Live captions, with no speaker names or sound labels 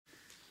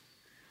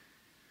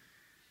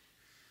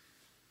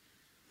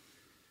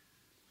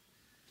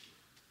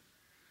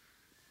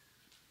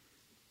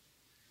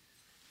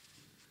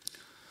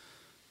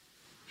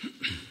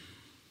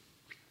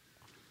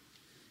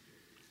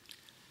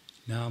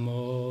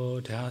Namo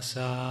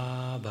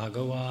tassa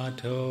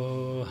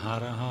bhagavato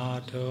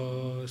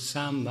arahato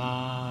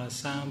samma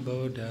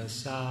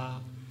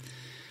sambuddhassa.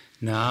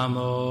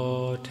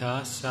 Namo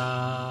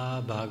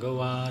tassa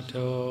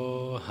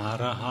bhagavato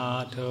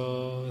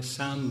arahato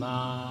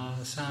samma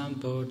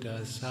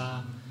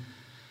sambuddhassa.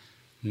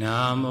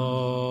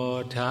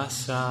 Namo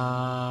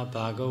tassa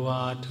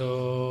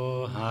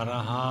bhagavato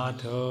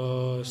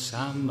arahato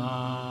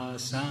samma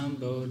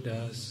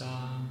sambuddhassa.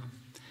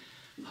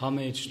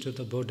 Homage to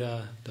the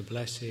Buddha, the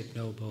blessed,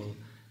 noble,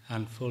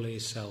 and fully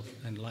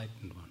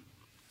self-enlightened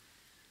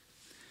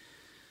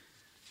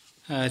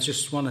one.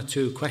 Just one or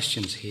two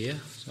questions here,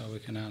 so we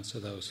can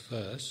answer those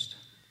first.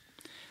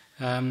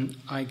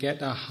 I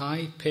get a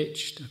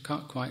high-pitched, I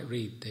can't quite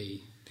read the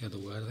other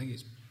word, I think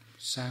it's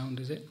sound,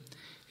 is it?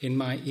 In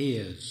my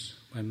ears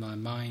when my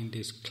mind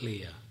is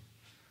clear.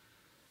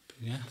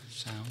 Yeah,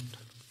 sound.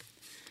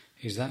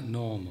 Is that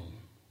normal?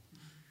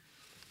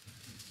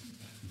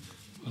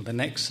 Well, the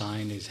next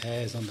sign is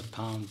hairs on the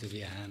palms of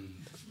your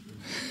hand.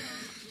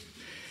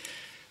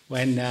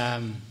 When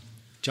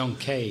John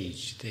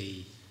Cage,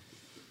 the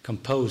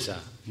composer,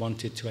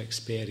 wanted to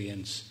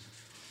experience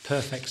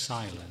perfect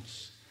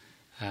silence,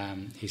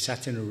 he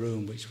sat in a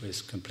room which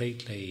was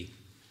completely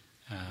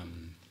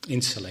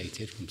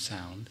insulated from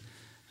sound,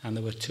 and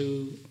there were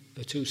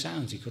the two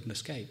sounds he couldn't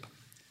escape.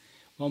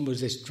 One was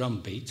this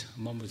drum beat,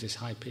 and one was this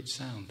high-pitched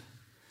sound.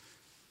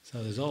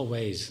 So there's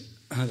always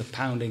the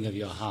pounding of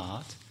your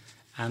heart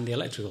and the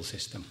electrical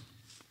system,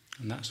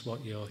 and that's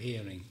what you're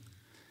hearing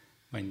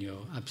when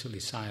you're absolutely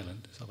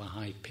silent, sort of a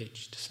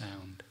high-pitched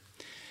sound,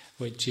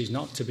 which is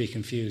not to be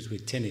confused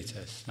with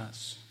tinnitus.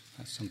 That's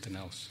something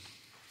else.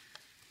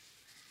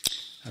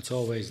 That's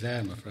always there,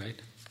 I'm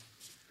afraid.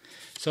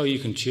 So you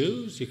can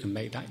choose, you can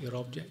make that your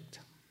object.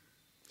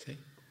 See?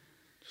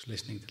 Just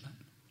listening to that.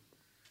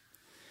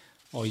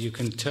 Or you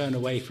can turn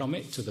away from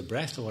it to the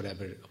breath or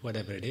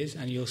whatever it is,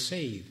 and you'll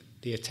see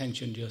the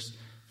attention just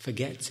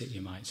forgets it,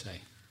 you might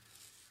say.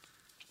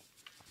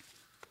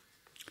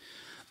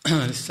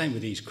 It's the same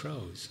with these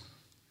crows.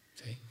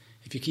 See?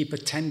 If you keep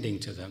attending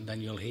to them, then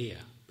you'll hear.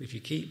 But if you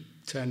keep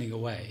turning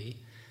away,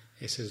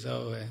 it's as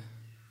though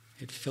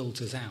it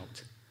filters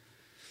out.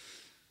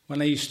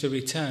 When I used to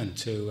return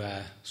to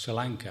Sri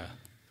Lanka,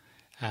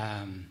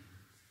 the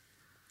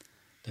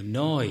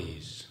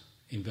noise,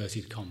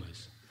 inverted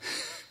commas,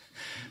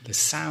 the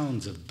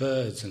sounds of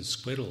birds and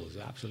squirrels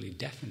are absolutely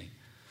deafening.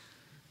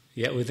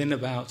 Yet within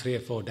about 3 or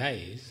 4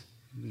 days,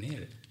 you can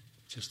hear it.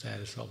 Just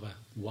there, sort of a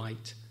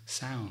white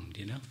sound,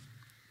 you know.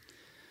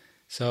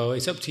 So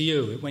it's up to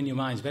you. When your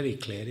mind's very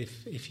clear,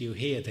 if you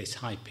hear this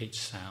high-pitched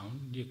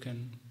sound, you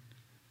can,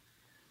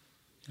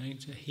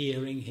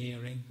 hearing,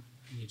 and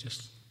you're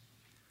just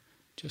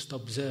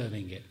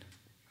observing it.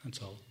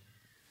 That's all.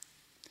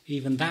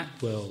 Even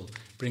that will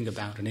bring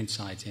about an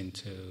insight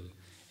into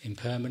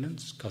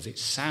impermanence, because it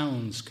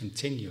sounds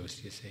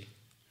continuous, you see.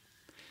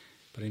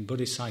 But in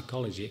Buddhist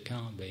psychology, it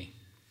can't be.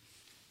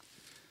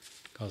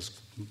 Because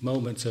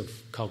moments of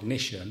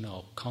cognition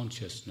or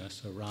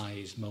consciousness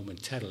arise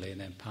momentarily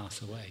and then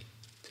pass away.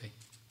 See?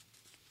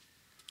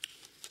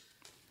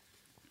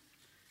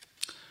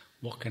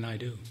 What can I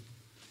do?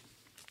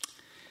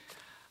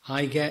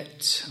 I've done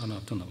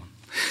that one.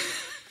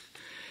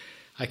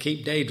 I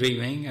keep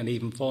daydreaming and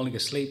even falling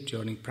asleep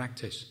during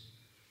practice.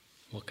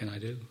 What can I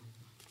do?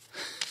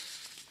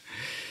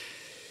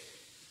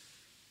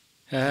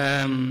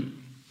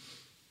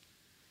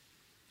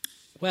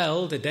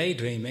 Well, the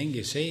daydreaming,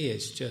 you see,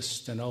 is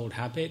just an old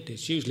habit.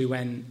 It's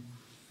usually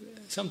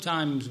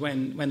sometimes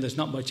when there's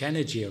not much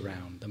energy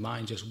around, the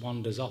mind just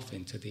wanders off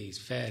into these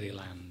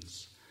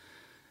fairylands.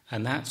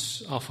 And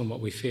that's often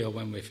what we feel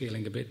when we're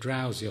feeling a bit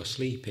drowsy or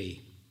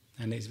sleepy.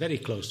 And it's very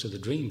close to the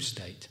dream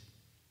state.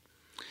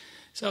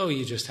 So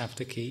you just have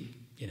to keep,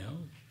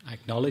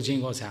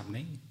 acknowledging what's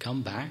happening,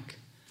 come back,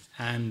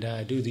 and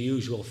do the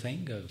usual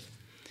thing of,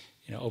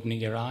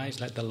 opening your eyes,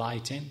 let the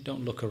light in.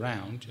 Don't look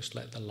around, just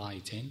let the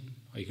light in.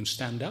 Or you can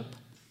stand up.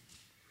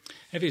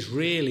 If it's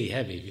really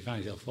heavy, if you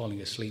find yourself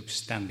falling asleep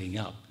standing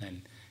up,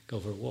 then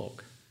go for a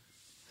walk.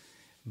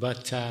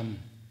 But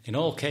in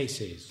all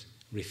cases,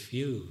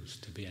 refuse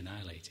to be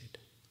annihilated.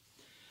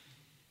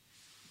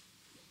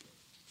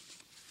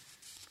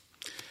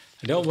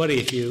 And don't worry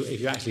if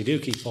you actually do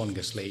keep falling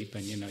asleep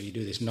and you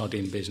do this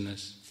nodding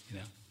business,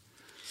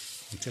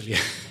 until you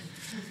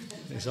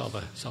it's sort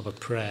of a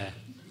prayer.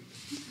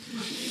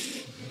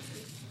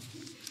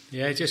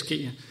 Yeah, just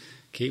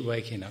keep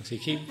waking up. So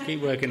you keep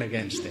working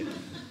against it.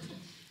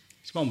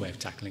 It's one way of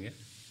tackling it.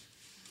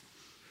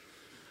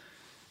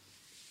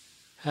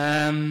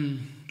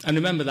 And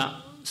remember that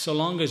so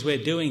long as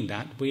we're doing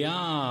that, we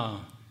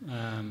are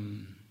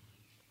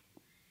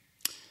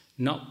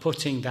not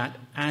putting that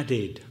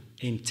added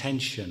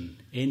intention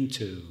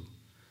into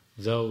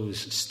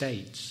those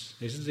states.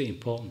 This is the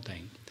important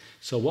thing.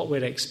 So what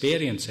we're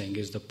experiencing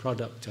is the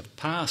product of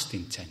past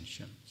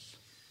intentions.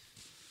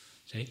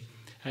 See?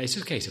 It's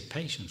just a case of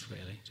patience,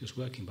 really, just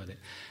working with it.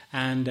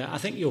 And I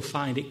think you'll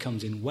find it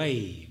comes in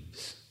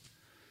waves.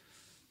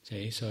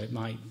 See? So it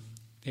might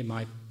it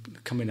might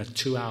come in a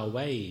 2-hour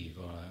wave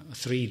or a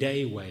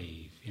 3-day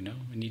wave,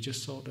 and you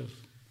just sort of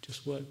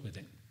just work with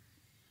it.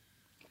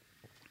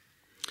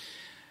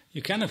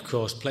 You can, of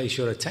course, place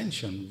your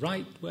attention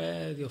right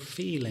where you're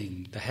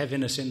feeling the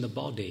heaviness in the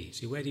body.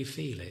 See, where do you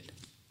feel it?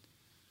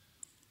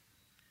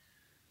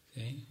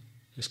 See?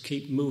 Just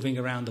keep moving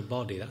around the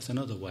body. That's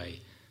another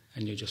way.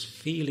 And you're just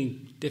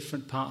feeling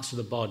different parts of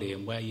the body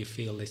and where you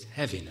feel this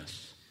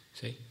heaviness.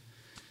 See?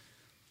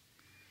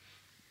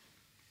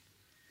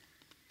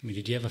 I mean,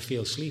 did you ever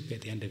feel sleepy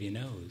at the end of your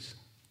nose?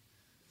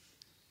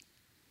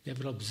 You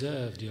ever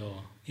observed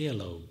your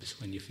earlobes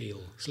when you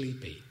feel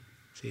sleepy?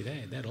 See,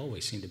 they'd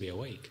always seem to be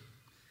awake.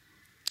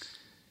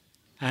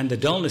 And the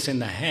dullness in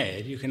the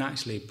head, you can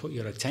actually put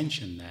your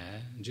attention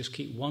there and just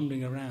keep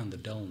wandering around the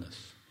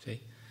dullness, see?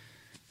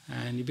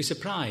 And you'd be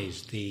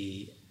surprised,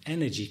 the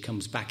energy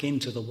comes back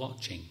into the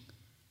watching.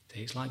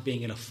 See? It's like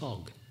being in a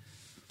fog,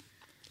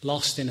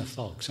 lost in a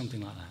fog,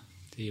 something like that.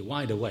 So you're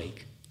wide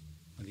awake,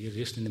 but you're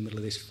just in the middle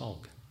of this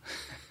fog.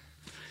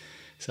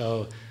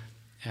 So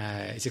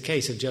it's a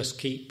case of just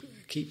keep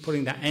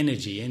putting that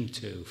energy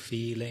into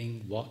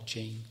feeling,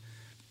 watching,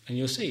 and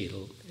you'll see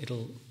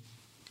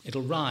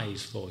it'll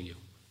rise for you.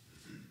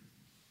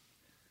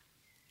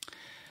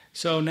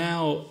 So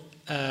now,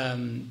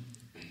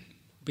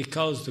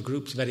 because the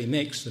group's very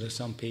mixed, there are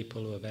some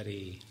people who are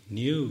very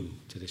new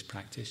to this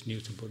practice, new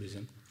to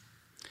Buddhism,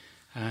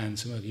 and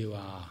some of you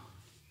are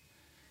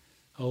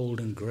old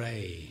and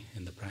grey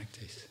in the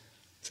practice.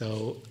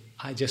 So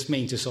I just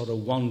mean to sort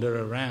of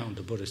wander around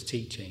the Buddha's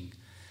teaching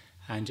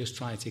and just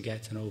try to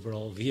get an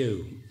overall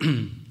view,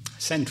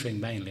 centering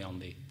mainly on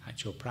the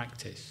actual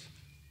practice.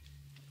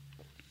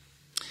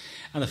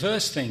 And the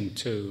first thing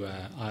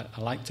I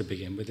like to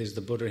begin with is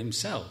the Buddha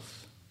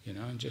himself,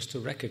 and just to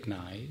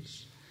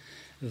recognise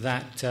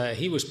that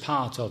he was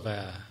part of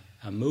a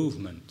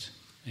movement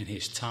in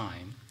his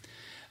time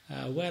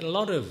where a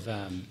lot of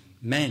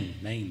men,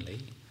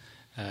 mainly,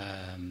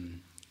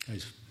 it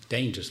was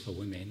dangerous for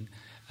women,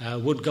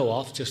 would go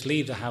off, just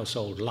leave the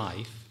household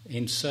life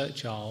in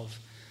search of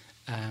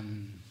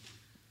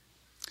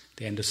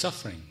the end of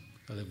suffering.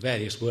 So there are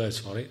various words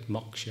for it: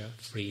 moksha,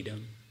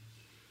 freedom.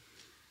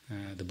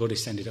 The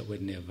Buddhists ended up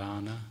with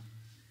nirvana.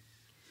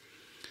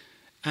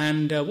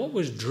 And what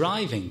was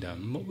driving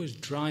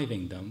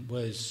them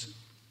was,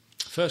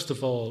 first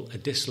of all, a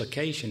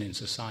dislocation in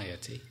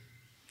society.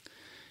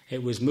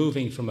 It was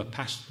moving from an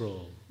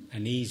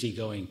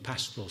easygoing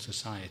pastoral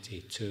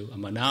society to a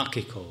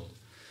monarchical,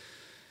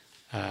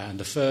 and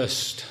the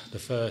first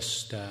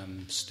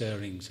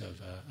stirrings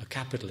of a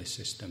capitalist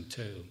system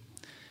too,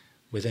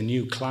 with a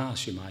new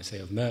class, you might say,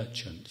 of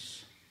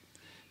merchants.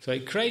 So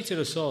it created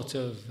a sort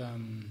of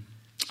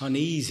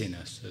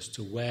uneasiness as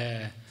to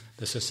where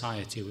the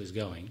society was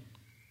going.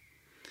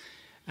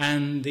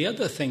 And the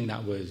other thing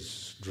that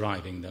was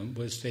driving them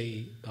was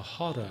the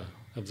horror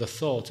of the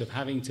thought of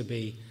having to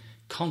be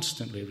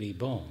constantly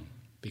reborn,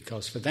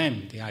 because for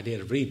them the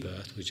idea of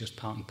rebirth was just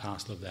part and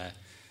parcel of their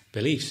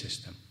belief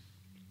system.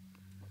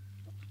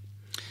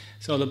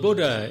 So the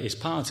Buddha is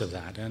part of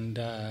that, and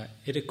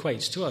it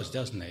equates to us,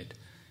 doesn't it?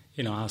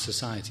 Our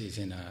society is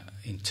in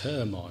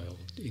turmoil,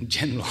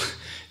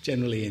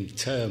 generally in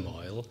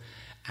turmoil,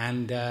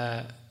 and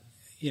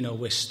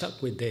we're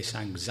stuck with this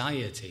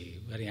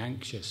anxiety, very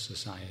anxious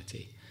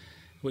society,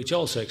 which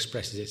also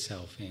expresses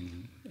itself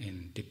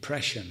in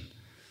depression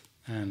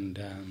and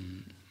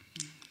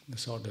the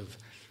sort of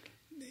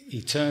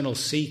eternal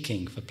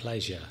seeking for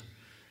pleasure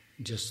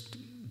just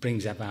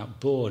brings about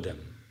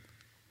boredom.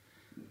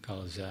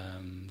 Because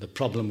the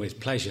problem with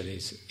pleasure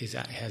is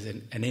that it has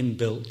an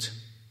inbuilt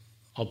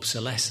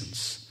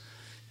obsolescence.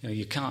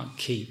 You can't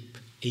keep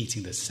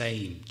eating the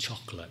same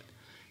chocolate.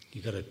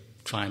 You've got to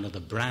try another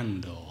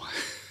brand or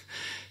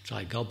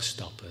try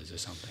Gobstoppers or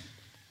something.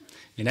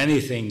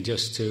 Anything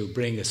just to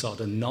bring a sort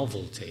of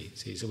novelty.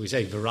 See, so we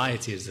say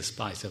variety is the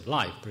spice of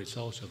life, but it's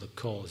also the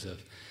cause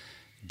of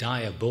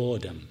dire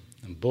boredom.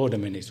 And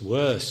boredom in its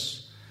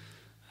worst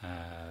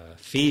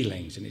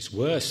feelings, in its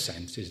worst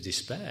sense, is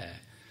despair,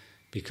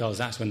 because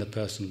that's when the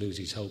person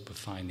loses hope of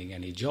finding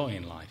any joy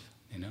in life.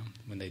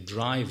 When they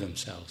drive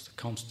themselves to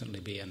constantly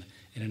be in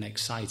an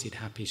excited,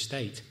 happy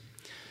state.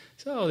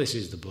 So this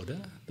is the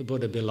Buddha. The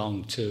Buddha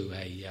belonged to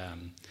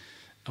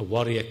a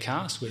warrior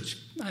caste, which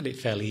had it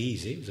fairly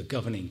easy. It was a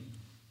governing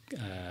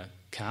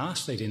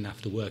caste. They didn't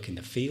have to work in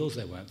the fields.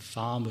 They weren't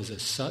farmers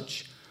as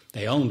such.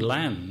 They owned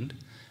land.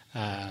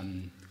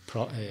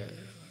 But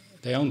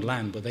they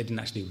didn't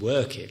actually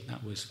work it.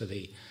 That was for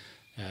the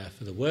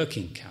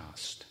working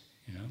caste.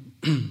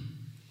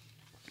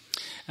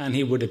 And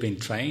he would have been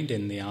trained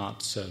in the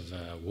arts of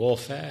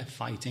warfare,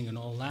 fighting and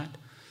all that.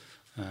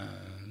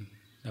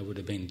 There would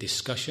have been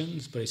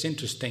discussions, but it's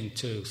interesting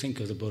to think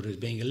of the Buddha as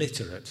being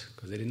illiterate,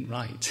 because they didn't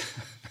write.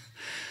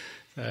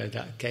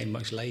 That came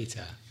much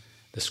later.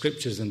 The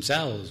scriptures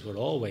themselves were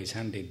always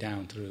handed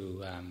down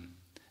through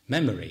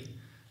memory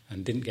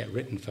and didn't get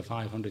written for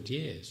 500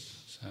 years.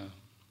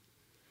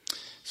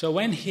 So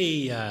when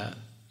he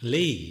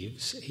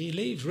leaves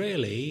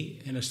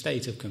really in a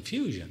state of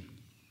confusion,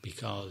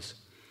 because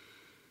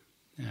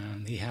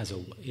And he has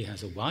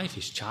a wife,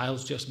 his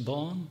child's just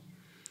born,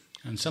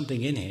 and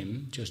something in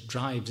him just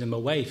drives him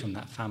away from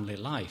that family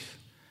life.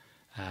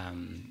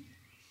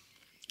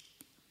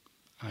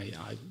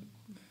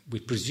 We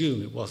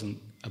presume it wasn't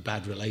a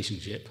bad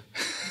relationship,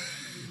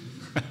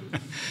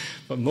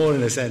 but more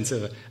in a sense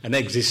of an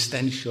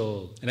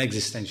existential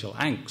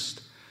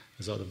angst,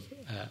 a sort of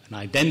an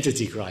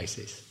identity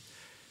crisis,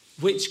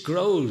 which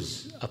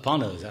grows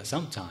upon us at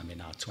some time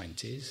in our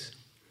 20s.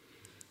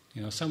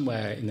 You know,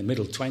 somewhere in the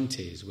middle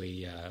 20s,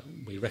 we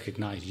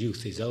recognise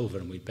youth is over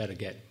and we'd better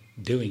get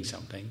doing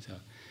something. So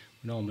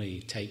we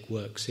normally take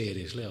work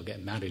seriously or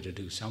get married or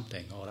do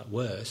something, or at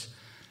worst,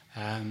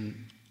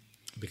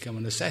 become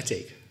an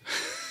ascetic.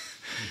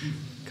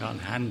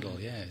 Can't handle,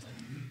 yeah.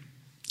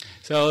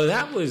 So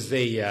that was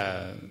the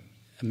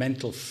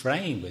mental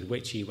frame with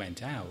which he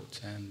went out.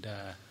 And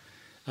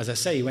as I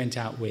say, he went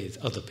out with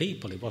other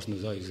people. It wasn't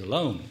as though he was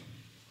alone.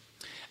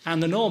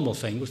 And the normal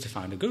thing was to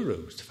find a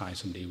guru, to find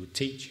somebody who would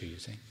teach you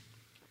see.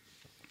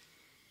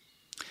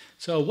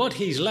 So what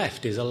he's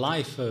left is a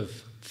life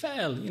of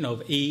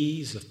of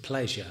ease, of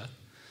pleasure.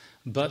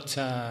 But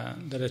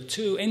there are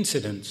two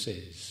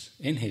incidences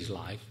in his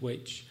life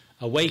which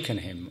awaken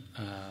him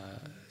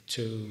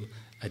to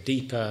a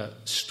deeper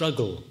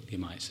struggle, you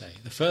might say.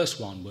 The first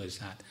one was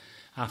that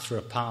after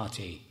a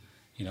party,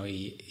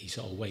 he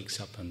sort of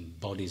wakes up and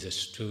bodies are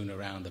strewn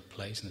around the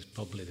place, and there's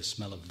probably the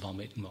smell of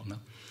vomit and whatnot.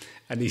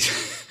 And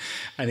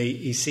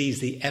he sees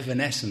the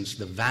evanescence,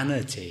 the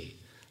vanity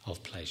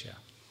of pleasure.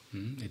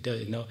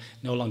 It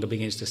no longer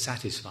begins to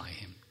satisfy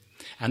him.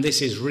 And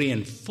this is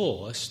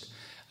reinforced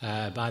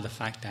by the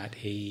fact that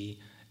he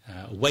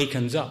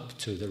wakens up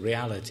to the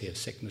reality of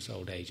sickness,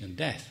 old age and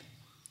death.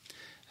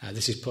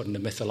 This is put in a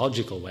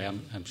mythological way.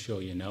 I'm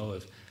sure you know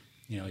of,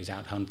 he's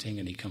out hunting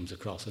and he comes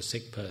across a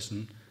sick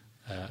person,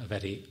 a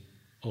very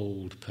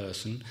old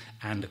person,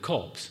 and a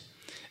corpse.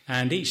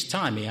 And each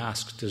time he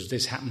asks, does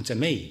this happen to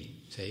me?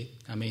 See?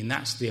 I mean,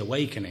 that's the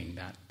awakening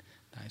that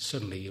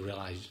suddenly you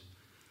realise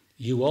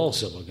you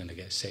also are going to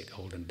get sick,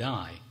 old and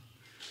die.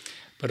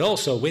 But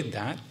also with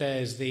that,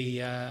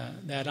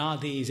 there are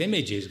these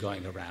images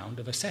going around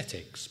of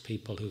ascetics,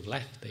 people who've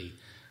left the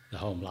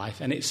home life,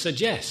 and it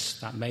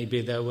suggests that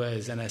maybe there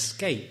was an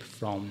escape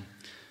from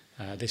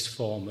this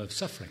form of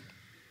suffering.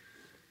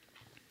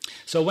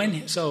 So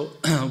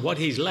what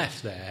he's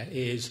left there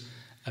is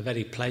a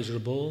very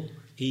pleasurable,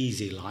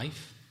 easy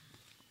life,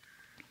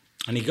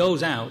 and he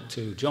goes out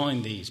to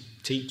join these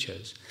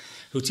teachers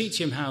who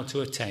teach him how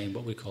to attain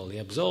what we call the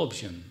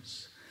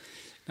absorptions.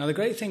 Now, the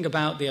great thing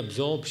about the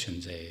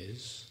absorptions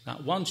is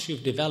that once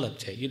you've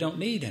developed it, you don't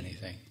need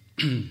anything.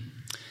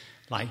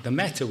 Like the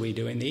metta we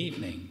do in the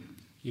evening,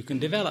 you can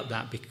develop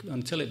that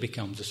until it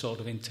becomes a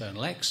sort of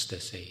internal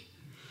ecstasy.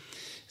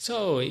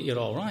 So you're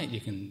all right.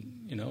 You can,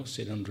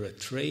 sit under a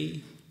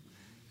tree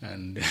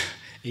and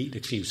eat a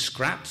few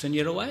scraps and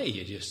you're away.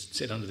 You just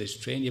sit under this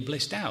tree and you're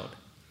blissed out.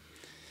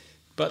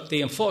 But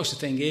the unfortunate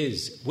thing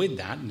is, with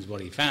that, and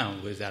what he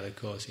found was that, of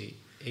course,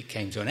 it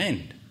came to an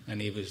end. And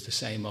he was the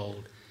same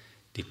old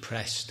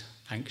depressed,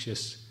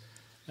 anxious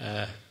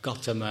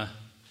Gautama,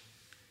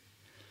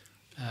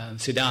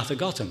 Siddhartha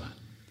Gautama.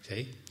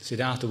 See,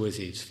 Siddhartha was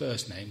his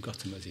first name,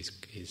 Gautama was his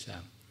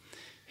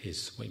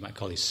what you might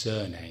call his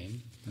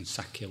surname, and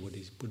Sakya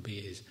would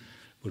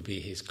be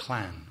his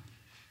clan.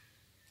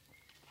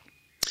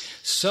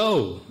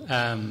 So,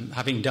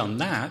 having done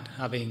that,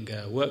 having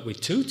worked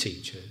with two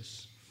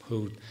teachers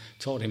who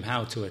taught him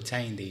how to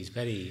attain these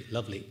very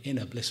lovely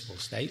inner blissful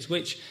states,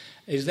 which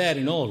is there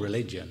in all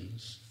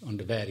religions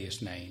under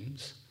various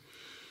names,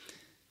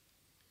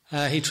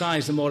 he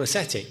tries the more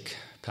ascetic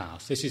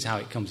path. This is how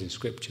it comes in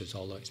scriptures,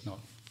 although it's not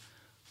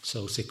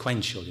so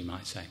sequential, you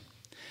might say.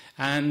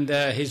 And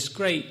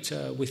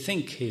we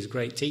think his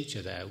great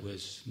teacher there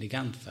was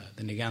Nigantha,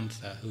 the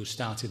Nigantha who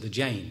started the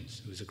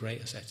Jains, who was a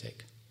great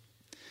ascetic.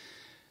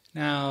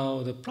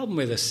 Now, the problem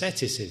with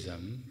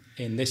asceticism,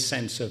 in this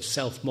sense of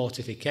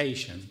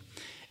self-mortification,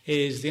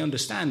 is the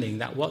understanding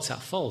that what's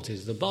at fault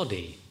is the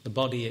body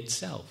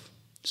itself.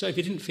 So if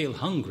you didn't feel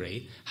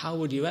hungry, how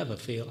would you ever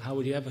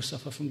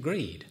suffer from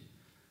greed?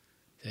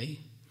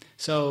 See?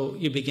 So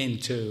you begin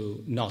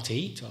to not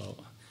eat or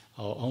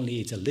only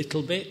eat a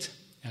little bit.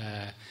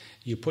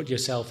 You put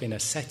yourself in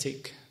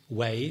ascetic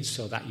ways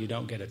so that you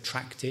don't get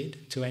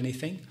attracted to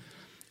anything.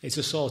 It's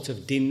a sort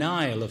of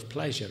denial of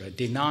pleasure, a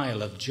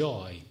denial of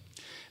joy.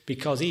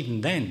 Because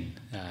even then,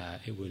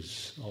 it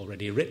was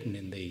already written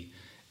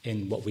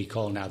in what we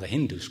call now the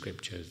Hindu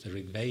scriptures, the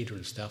Rig Veda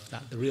and stuff,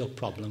 that the real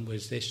problem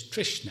was this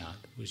Trishna,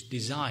 was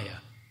desire.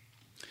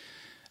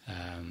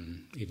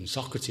 Even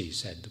Socrates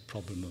said the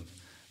problem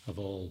of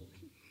all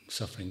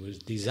suffering was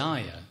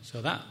desire.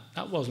 So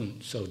that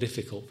wasn't so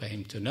difficult for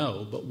him to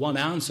know, but one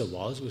answer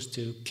was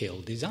to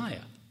kill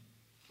desire.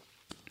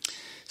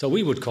 So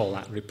we would call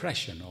that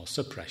repression or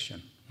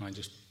suppression, right?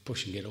 Just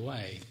pushing it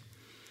away.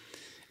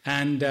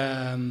 And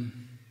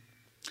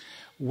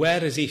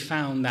whereas he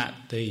found that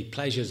the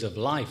pleasures of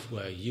life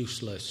were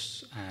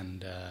useless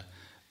and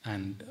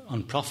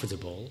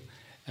unprofitable,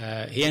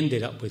 he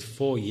ended up with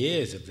 4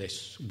 years of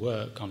this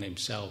work on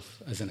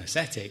himself as an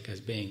ascetic as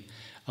being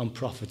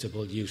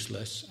unprofitable,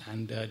 useless,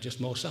 and just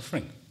more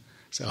suffering.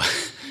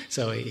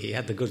 So he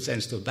had the good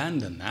sense to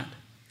abandon that.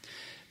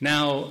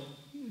 Now,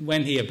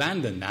 when he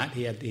abandoned that,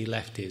 he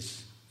left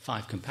his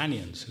 5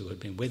 companions who had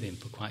been with him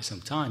for quite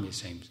some time, it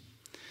seems.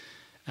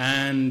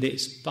 And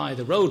it's by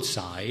the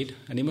roadside,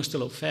 and he must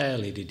have looked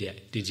fairly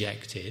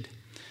dejected,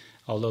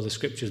 although the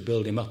scriptures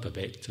build him up a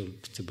bit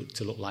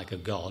to look like a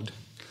god.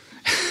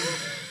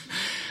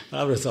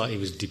 I would have thought he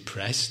was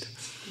depressed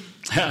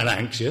and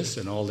anxious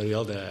and all the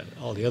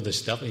other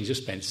stuff. And he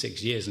just spent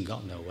 6 years and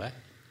got nowhere.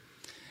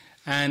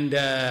 And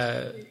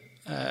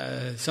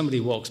somebody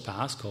walks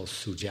past called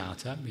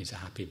Sujata, means a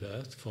happy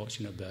birth,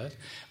 fortunate birth,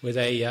 with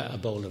a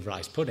bowl of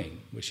rice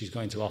pudding, which she's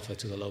going to offer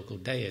to the local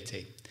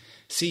deity.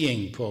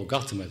 Seeing poor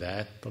Gautama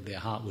there, probably her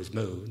heart was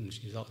moved, and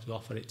she thought to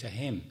offer it to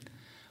him.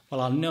 Well,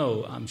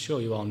 I'm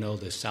sure you all know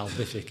the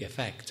salvific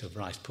effect of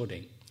rice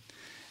pudding.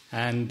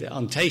 And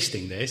on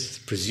tasting this,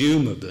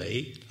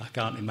 presumably, I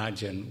can't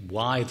imagine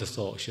why the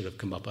thought should have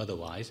come up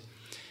otherwise,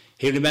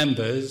 he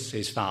remembers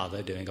his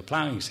father doing a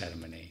ploughing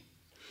ceremony.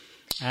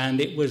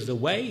 And it was the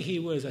way he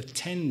was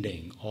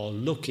attending or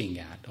looking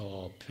at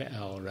or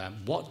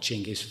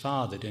watching his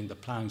father doing the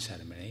ploughing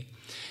ceremony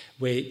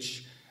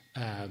which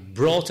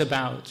brought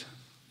about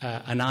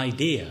an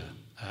idea,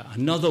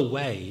 another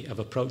way of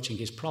approaching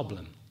his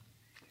problem.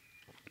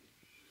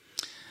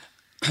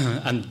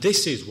 And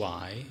this is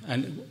why,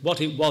 and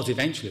what it was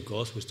eventually, of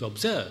course, was to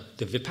observe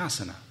the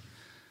vipassana.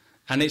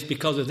 And it's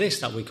because of this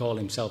that we call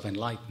him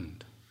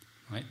self-enlightened.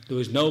 Right? There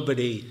was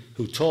nobody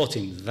who taught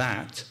him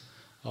that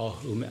or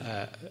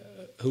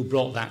who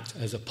brought that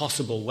as a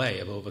possible way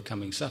of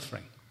overcoming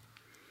suffering.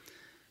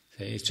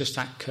 See, it's just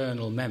that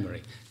kernel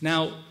memory.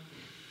 Now,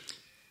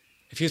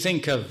 if you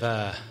think of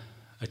a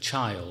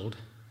child,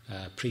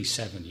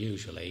 pre-7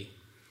 usually,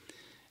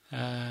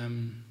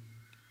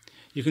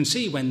 you can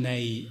see when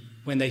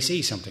they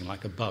see something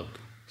like a bug,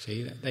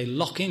 see, they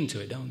lock into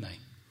it, don't they?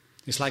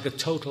 It's like a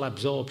total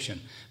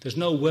absorption. There's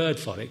no word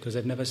for it because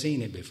they've never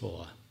seen it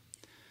before.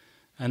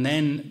 And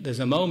then there's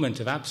a moment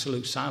of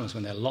absolute silence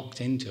when they're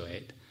locked into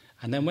it.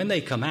 And then when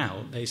they come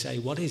out, they say,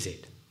 what is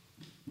it?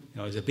 You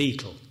know, it's a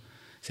beetle.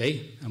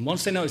 See? And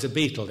once they know it's a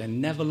beetle, they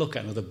never look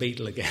at another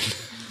beetle again.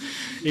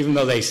 Even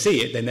though they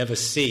see it, they never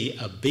see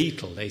a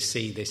beetle. They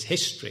see this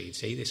history,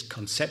 see, this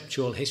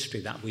conceptual history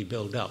that we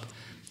build up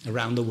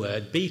around the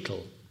word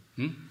beetle.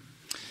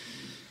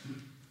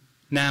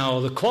 Now,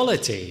 the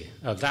quality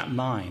of that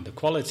mind, the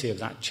quality of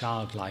that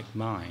childlike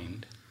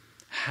mind,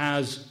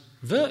 has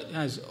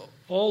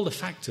all the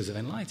factors of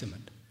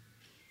enlightenment.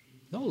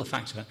 All the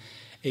factors of it.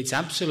 It's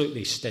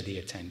absolutely steady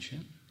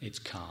attention, it's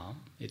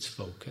calm, it's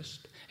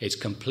focused, it's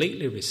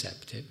completely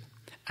receptive,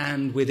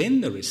 and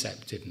within the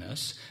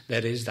receptiveness,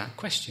 there is that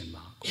question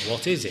mark.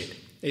 What is it?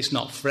 It's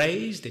not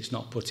phrased, it's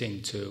not put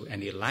into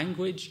any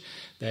language,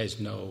 there's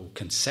no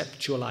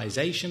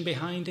conceptualization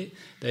behind it,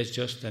 there's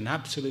just an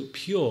absolute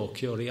pure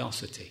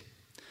curiosity.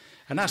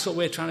 And that's what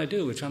we're trying to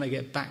do. We're trying to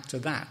get back to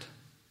that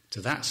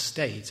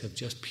state of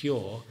just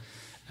pure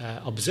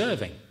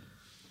observing.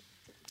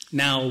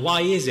 Now,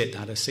 why is it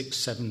that a 6,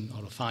 7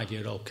 or a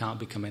 5-year-old can't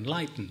become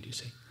enlightened, you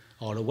see,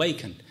 or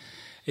awakened?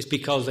 It's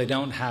because they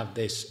don't have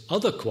this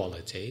other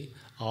quality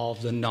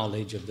of the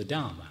knowledge of the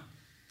Dharma.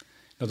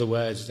 In other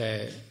words,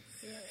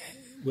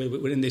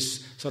 we're in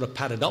this sort of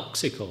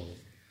paradoxical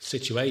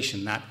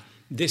situation that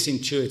this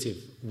intuitive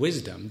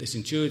wisdom, this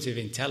intuitive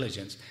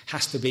intelligence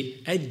has to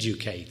be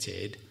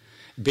educated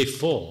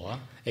before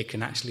it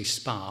can actually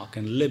spark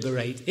and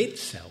liberate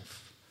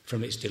itself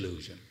from its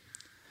delusion.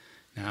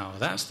 Now,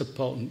 that's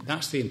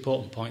the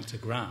important point to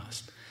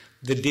grasp.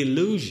 The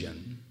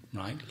delusion,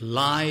 right,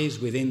 lies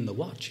within the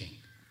watching.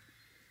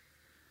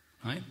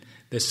 Right?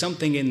 There's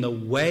something in the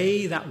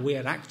way that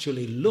we're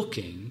actually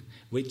looking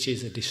which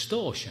is a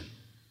distortion.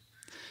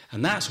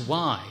 And that's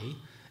why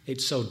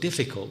it's so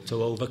difficult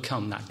to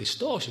overcome that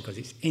distortion, because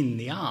it's in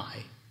the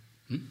eye.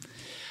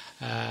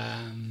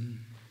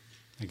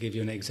 I'll give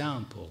you an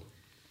example.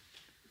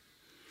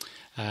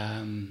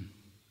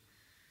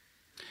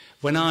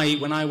 When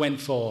I went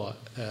for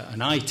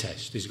an eye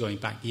test, this is going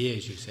back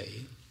years, you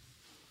see,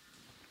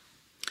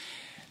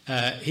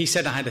 he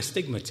said I had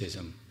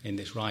astigmatism in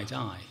this right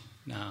eye.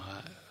 Now,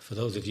 for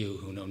those of you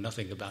who know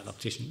nothing about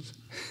opticians,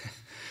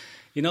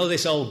 you know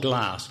this old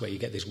glass where you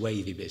get this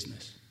wavy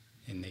business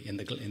in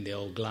the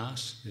old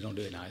glass? They don't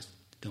do it now, it's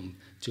done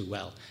too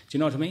well. Do you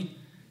know what I mean?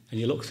 And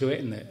you look through it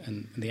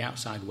and the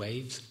outside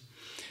waves.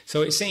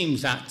 So it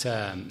seems that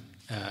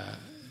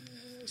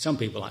some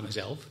people like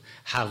myself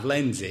have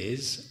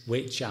lenses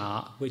which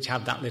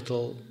have that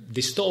little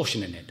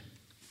distortion in it.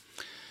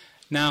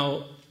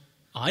 Now,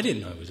 I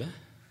didn't know it was there.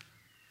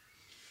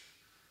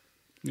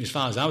 As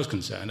far as I was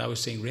concerned, I was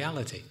seeing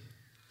reality.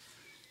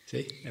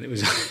 See? And it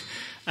was,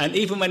 and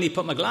even when he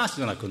put my glasses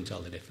on, I couldn't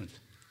tell the difference.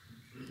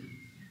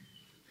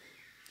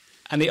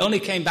 And it only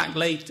came back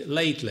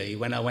lately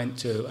when I went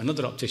to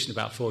another optician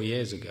about 4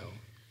 years ago,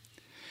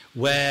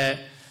 where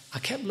I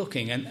kept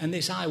looking, and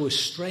this eye was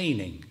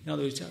straining.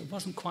 It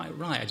wasn't quite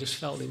right. I just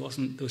felt there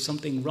was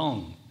something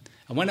wrong.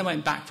 And when I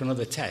went back for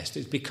another test,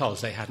 it's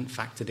because they hadn't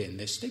factored in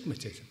this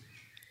stigmatism.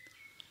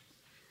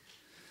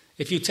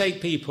 If you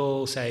take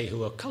people, say,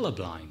 who are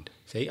colourblind,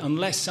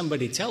 unless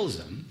somebody tells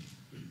them,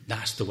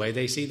 that's the way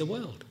they see the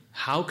world.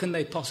 How can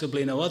they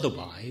possibly know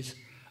otherwise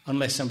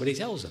unless somebody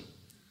tells them?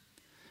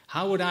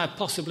 How would I have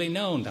possibly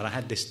known that I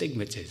had this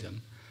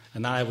stigmatism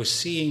and that I was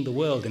seeing the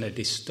world in a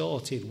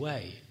distorted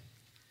way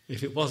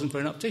if it wasn't for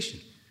an optician?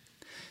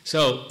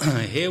 So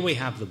here we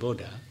have the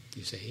Buddha,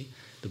 you see,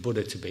 the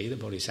Buddha-to-be, the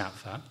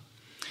Bodhisattva,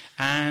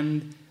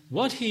 and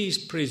what he's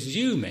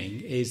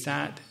presuming is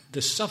that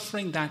the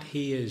suffering that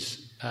he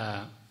is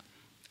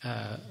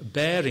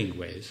bearing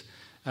with,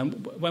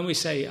 and when we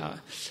say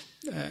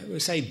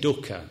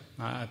dukkha,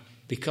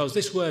 because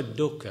this word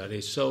dukkha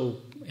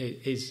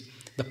is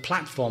the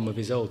platform of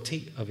his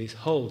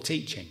whole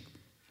teaching.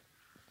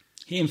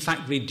 He in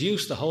fact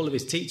reduced the whole of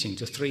his teaching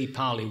to 3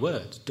 Pali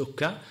words: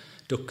 dukkha,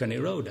 dukkha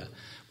nirodha,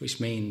 which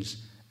means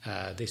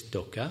this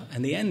dukkha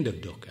and the end of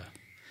dukkha.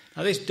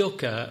 Now this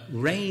dukkha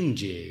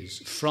ranges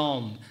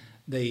from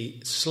the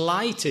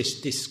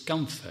slightest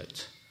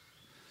discomfort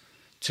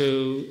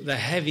to the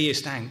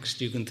heaviest angst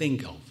you can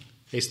think of.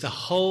 It's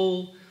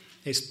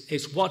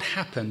what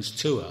happens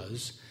to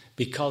us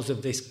because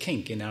of this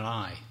kink in our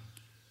eye,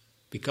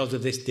 because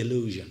of this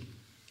delusion.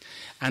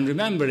 And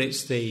remember,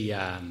 it's the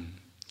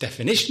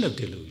definition of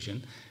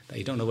delusion that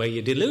you don't know where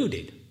you're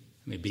deluded.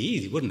 I mean, it'd be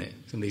easy, wouldn't it?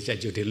 Somebody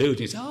said you're deluded,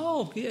 you say,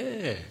 oh,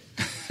 yeah.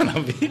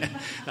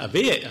 That'd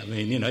be it. I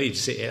mean, you'd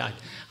sit here,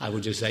 I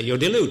would just say, you're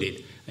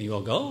deluded. And you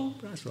all go, oh,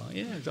 that's right,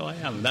 yeah, so I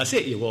am. And that's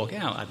it, you walk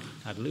out.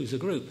 I'd lose a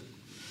group.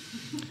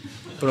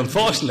 But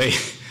unfortunately,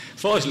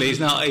 it's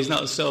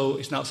not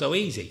so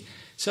easy.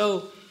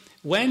 So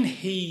when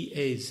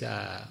he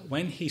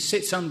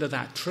sits under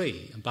that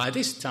tree, and by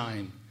this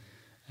time,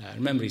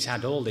 remember, he's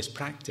had all this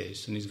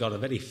practice and he's got a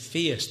very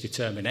fierce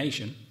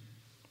determination,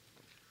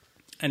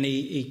 and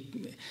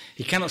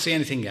he cannot see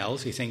anything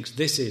else. He thinks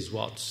this is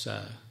what's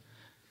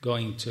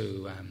going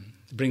to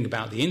bring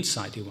about the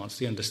insight he wants,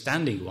 the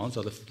understanding he wants,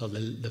 or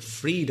the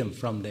freedom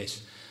from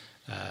this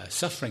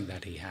suffering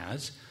that he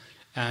has.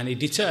 And he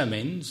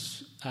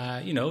determines,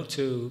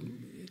 to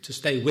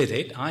stay with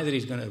it. Either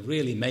he's going to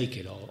really make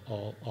it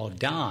or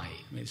die.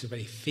 I mean, it's a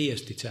very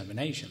fierce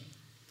determination.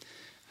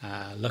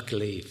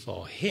 Luckily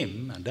for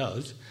him and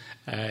us,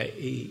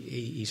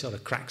 he sort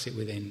of cracks it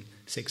within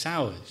 6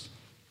 hours.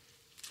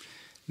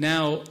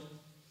 Now,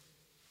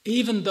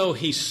 even though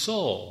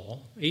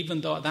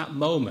at that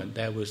moment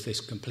there was this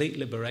complete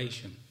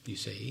liberation, you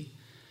see,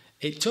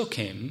 it took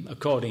him,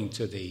 according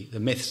to the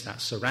myths that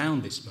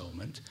surround this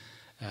moment,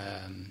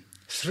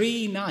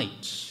 3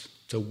 nights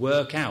to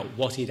work out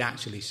what he'd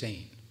actually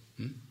seen.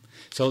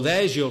 So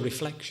there's your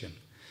reflection.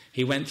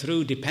 He went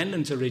through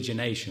dependent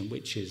origination,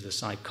 which is the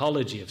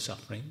psychology of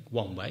suffering,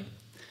 one way.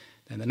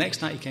 Then the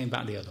next night he came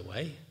back the other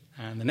way.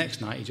 And the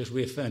next night he just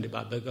reaffirmed it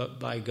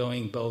by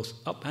going both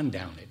up and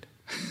down it.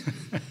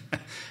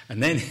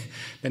 And then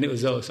it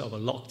was all sort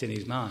of locked in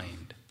his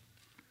mind.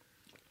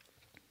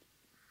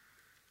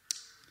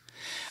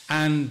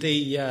 And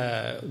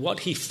what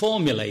he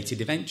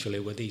formulated eventually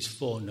were these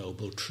 4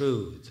 noble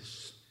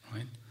truths,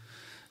 right?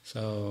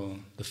 So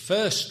the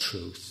first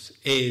truth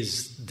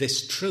is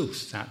this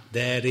truth that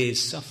there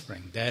is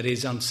suffering, there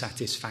is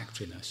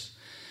unsatisfactoriness.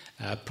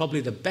 Probably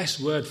the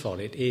best word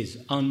for it is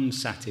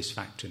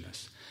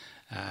unsatisfactoriness.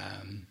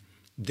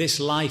 This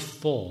life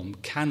form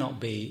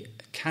cannot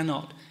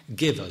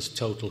give us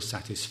total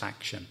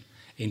satisfaction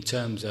in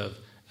terms of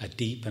a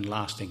deep and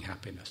lasting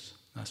happiness.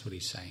 That's what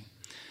he's saying.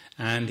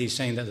 And he's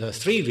saying that there are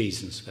 3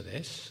 reasons for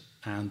this,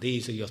 and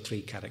these are your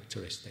 3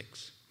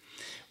 characteristics.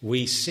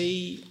 We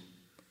see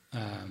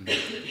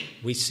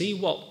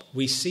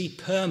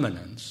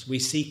permanence, we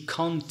see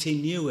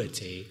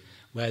continuity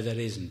where there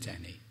isn't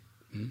any.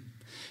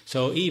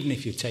 So even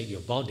if you take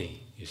your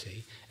body, you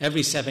see,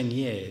 every 7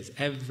 years,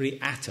 every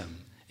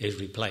atom is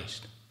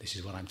replaced. This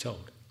is what I'm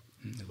told.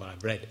 This is what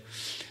I've read.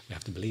 We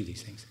have to believe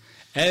these things.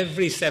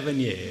 Every 7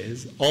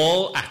 years,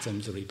 all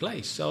atoms are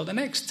replaced. So the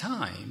next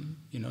time,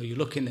 you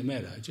look in the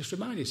mirror, just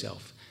remind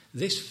yourself,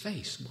 this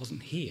face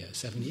wasn't here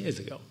 7 years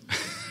ago.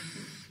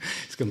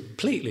 It's a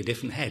completely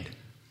different head.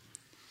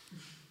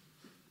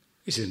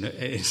 It's an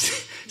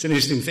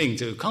interesting thing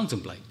to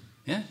contemplate,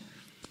 yeah?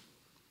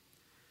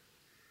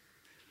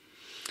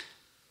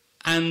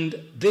 And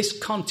this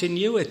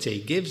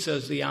continuity gives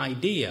us the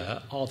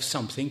idea of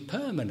something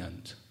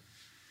permanent.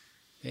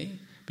 See?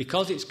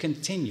 Because it's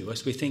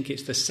continuous, we think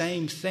it's the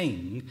same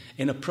thing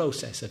in a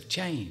process of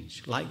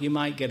change. Like you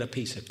might get a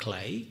piece of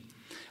clay,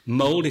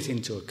 mould it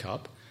into a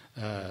cup,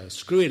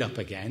 screw it up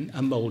again,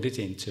 and mould it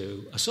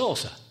into a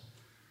saucer.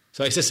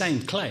 So it's the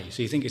same clay.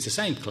 So you think it's the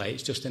same clay,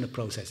 it's just in a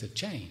process of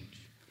change.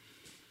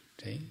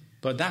 See?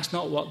 But that's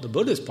not what the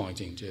Buddha's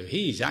pointing to.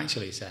 He's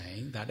actually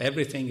saying that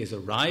everything is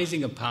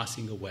arising and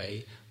passing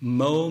away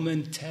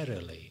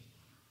momentarily.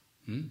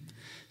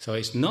 So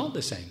it's not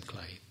the same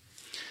clay.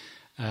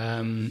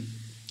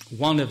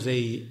 one of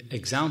the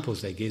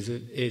examples they give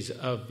is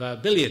of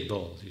billiard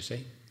balls, you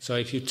see. So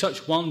if you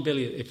touch one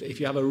billiard, if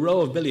you have a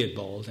row of billiard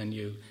balls and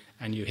you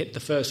hit the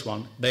first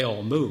one, they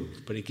all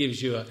move, but it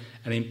gives you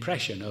an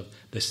impression of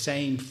the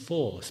same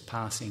force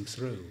passing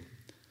through.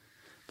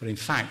 But in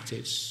fact,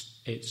 it's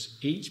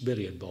each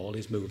billiard ball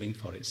is moving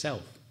for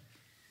itself.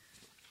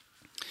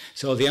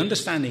 So the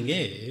understanding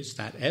is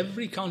that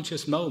every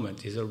conscious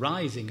moment is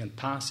arising and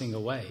passing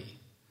away.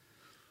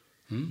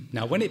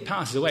 Now, when it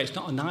passes away, it's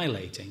not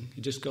annihilating.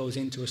 It just goes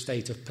into a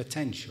state of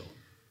potential.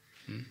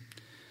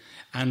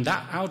 And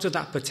that out of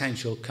that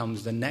potential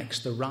comes the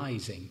next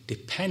arising,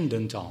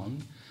 dependent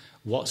on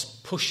what's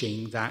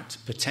pushing that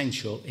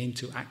potential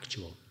into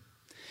actual.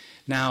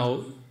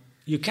 Now,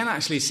 you can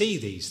actually see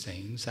these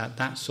things at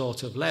that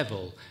sort of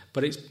level,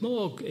 but it's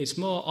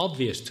more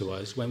obvious to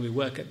us when we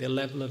work at the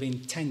level of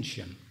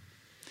intention.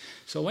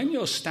 So when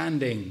you're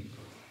standing,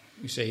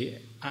 you see,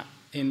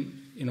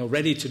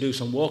 ready to do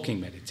some walking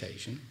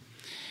meditation,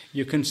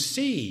 you can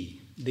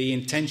see the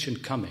intention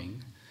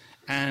coming,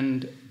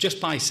 and just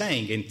by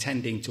saying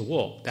intending to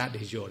walk, that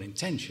is your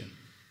intention.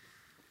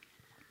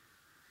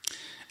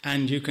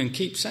 And you can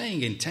keep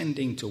saying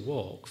intending to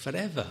walk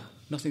forever.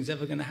 Nothing's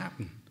ever going to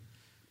happen.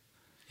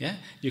 Yeah?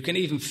 You can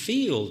even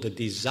feel the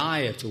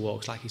desire to walk.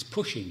 It's like it's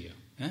pushing you.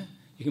 Yeah?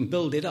 You can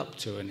build it up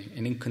to an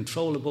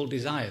uncontrollable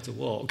desire to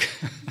walk.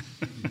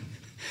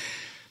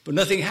 But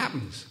nothing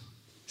happens.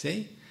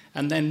 See?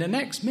 And then the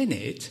next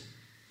minute,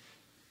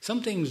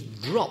 something's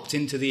dropped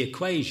into the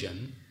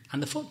equation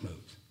and the foot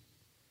moves.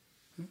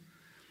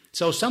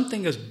 So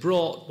something has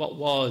brought what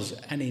was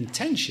an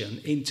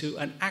intention into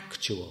an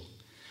actual.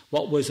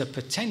 What was a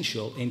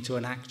potential into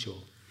an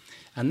actual.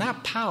 And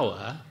that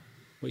power,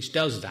 which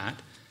does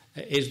that,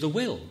 is the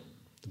will.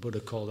 The Buddha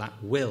called that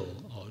will,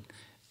 or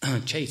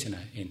chaitana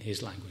in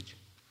his language.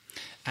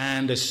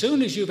 And as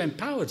soon as you've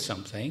empowered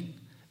something,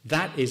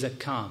 that is a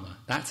karma.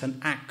 That's an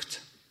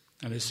act.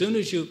 And as soon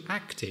as you've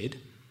acted,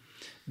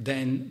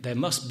 then there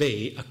must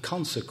be a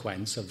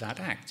consequence of that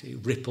act. It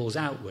ripples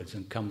outwards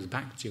and comes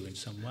back to you in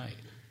some way.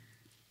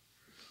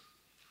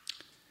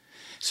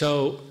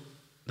 So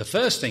the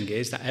first thing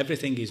is that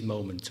everything is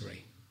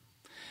momentary.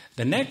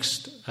 The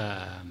next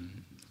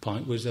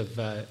point was of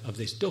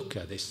this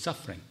dukkha, this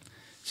suffering.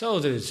 So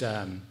there's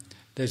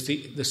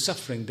the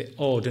suffering, the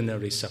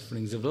ordinary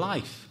sufferings of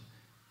life,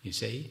 you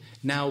see.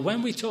 Now,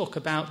 when we talk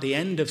about the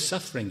end of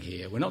suffering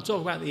here, we're not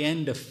talking about the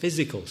end of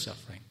physical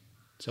suffering.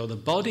 So the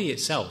body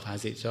itself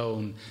has its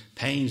own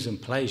pains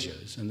and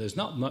pleasures, and there's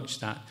not much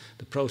that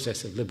the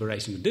process of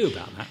liberation can do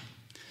about that.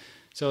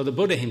 So the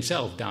Buddha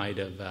himself died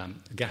of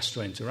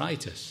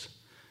gastroenteritis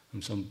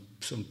from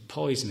some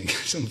poisoning,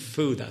 some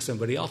food that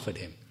somebody offered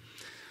him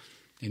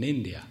in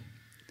India.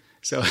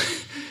 So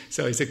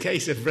it's a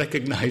case of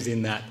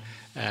recognizing that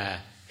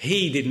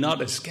he did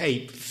not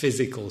escape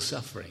physical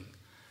suffering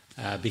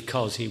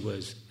because he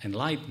was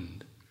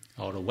enlightened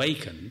or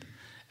awakened.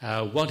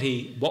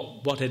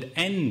 What had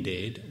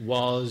ended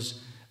was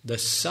the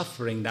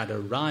suffering that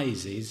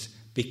arises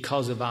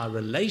because of our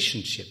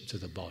relationship to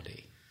the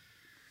body.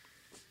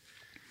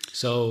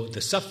 So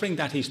the suffering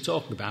that he's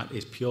talking about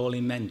is purely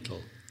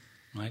mental,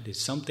 right?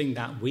 It's something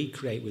that we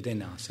create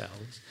within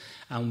ourselves,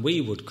 and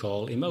we would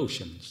call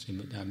emotions,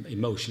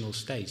 emotional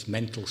states,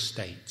 mental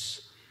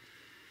states.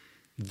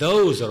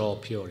 Those are all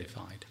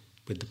purified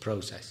with the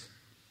process.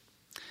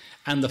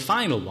 And the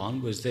final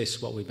one was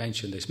this, what we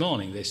mentioned this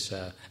morning, this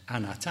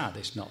anatta,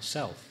 this not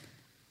self.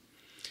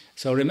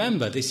 So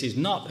remember, this is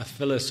not a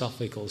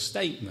philosophical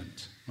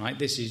statement, right?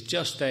 This is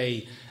just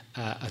a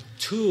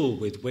tool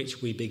with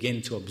which we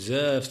begin to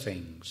observe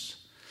things,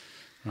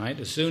 right?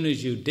 As soon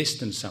as you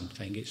distance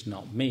something, it's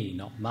not me,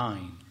 not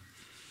mine.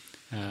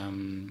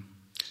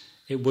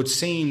 It would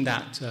seem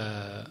that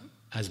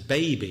as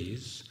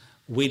babies,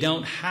 we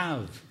don't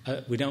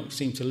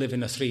seem to live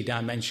in a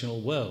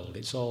three-dimensional world.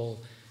 It's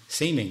all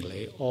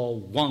seemingly all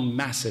one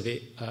mass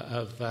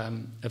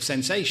of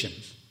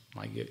sensations.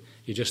 Like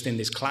you're just in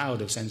this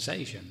cloud of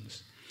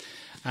sensations.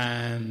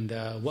 And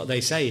what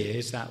they say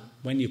is that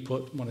when you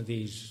put one of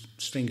these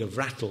string of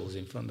rattles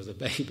in front of the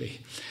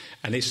baby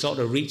and it's sort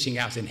of reaching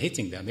out and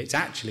hitting them, it's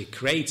actually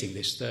creating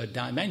this third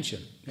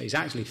dimension. It's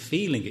actually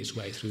feeling its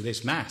way through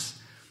this mass.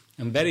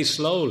 And very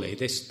slowly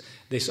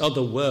this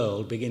other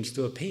world begins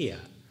to appear.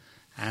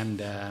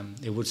 And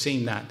it would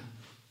seem that,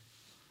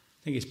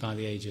 I think it's by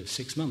the age of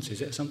 6 months,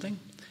 is it something?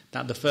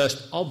 That the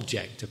first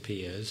object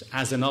appears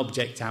as an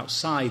object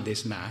outside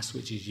this mass,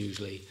 which is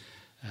usually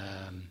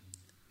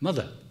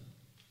mother.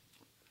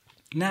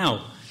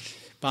 Now,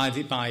 by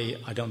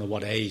I don't know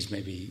what age,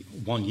 maybe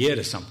 1 year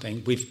or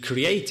something, we've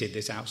created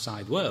this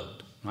outside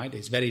world, right?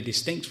 It's very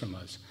distinct from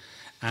us.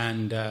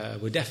 And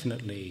we're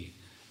definitely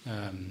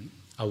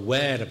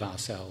aware of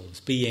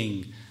ourselves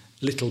being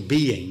little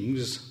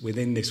beings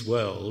within this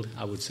world,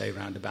 I would say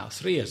around about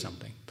 3 or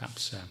something.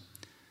 Perhaps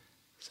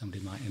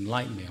somebody might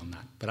enlighten me on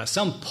that. But at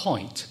some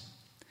point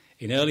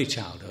in early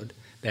childhood,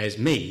 there's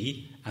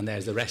me and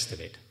there's the rest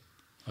of it.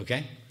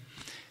 Okay?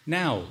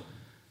 Now,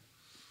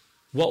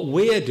 what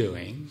we're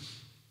doing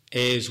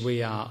is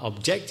we are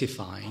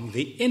objectifying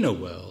the inner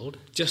world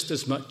just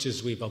as much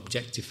as we've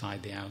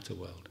objectified the outer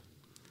world.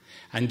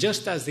 And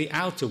just as the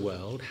outer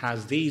world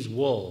has these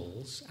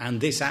walls and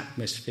this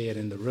atmosphere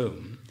in the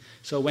room,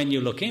 so when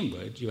you look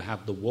inward, you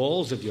have the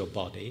walls of your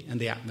body and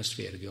the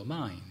atmosphere of your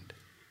mind.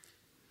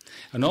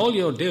 And all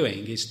you're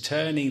doing is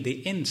turning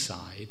the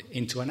inside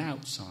into an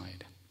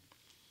outside.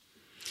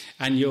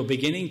 And you're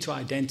beginning to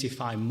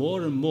identify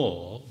more and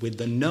more with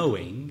the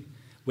knowing,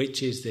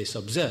 which is this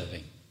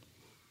observing.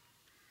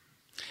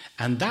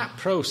 And that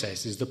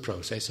process is the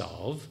process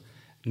of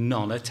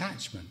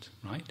non-attachment,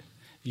 right?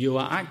 You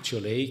are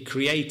actually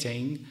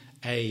creating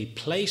a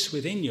place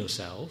within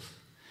yourself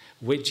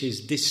which is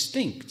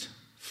distinct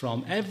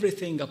from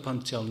everything up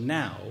until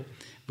now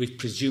we've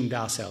presumed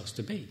ourselves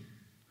to be.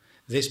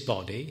 This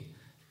body,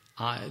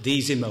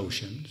 these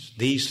emotions,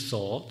 these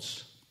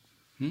thoughts.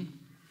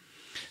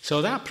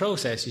 So that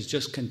process is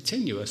just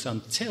continuous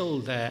until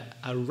there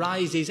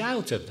arises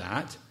out of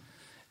that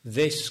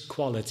this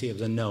quality of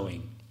the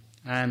knowing.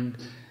 And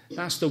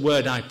that's the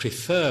word I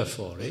prefer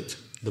for it,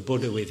 the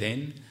Buddha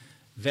within.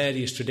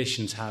 Various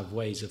traditions have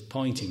ways of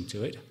pointing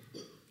to it.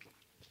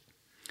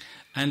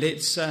 And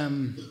it's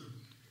the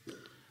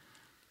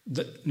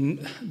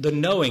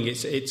knowing,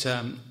 it's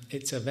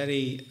a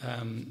very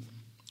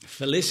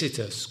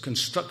felicitous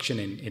construction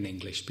in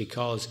English,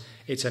 because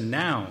it's a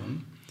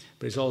noun,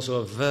 but it's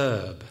also a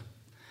verb.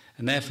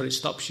 And therefore it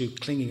stops you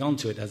clinging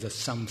onto it as a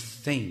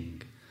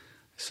something,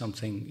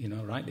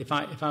 right? If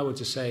I were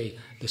to say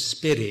the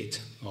spirit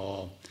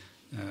or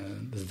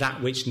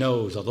that which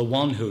knows or the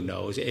one who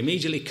knows, it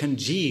immediately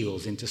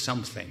congeals into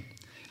something,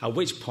 at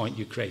which point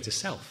you create a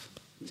self.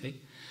 See?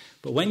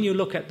 But when you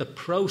look at the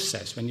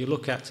process, when you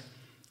look at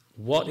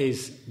what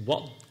the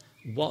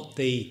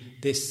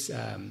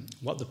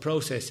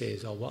process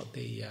is, or what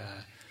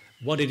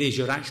it is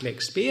you're actually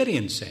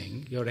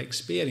experiencing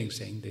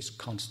this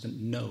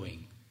constant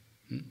knowing.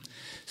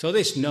 So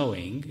this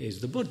knowing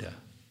is the Buddha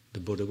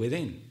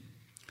within.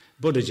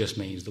 Buddha just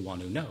means the one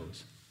who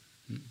knows.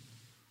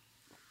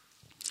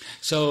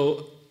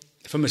 So,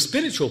 from a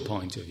spiritual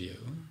point of view,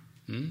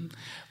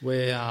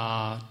 we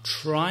are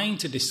trying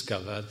to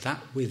discover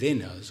that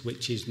within us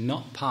which is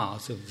not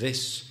part of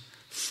this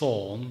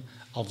form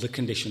of the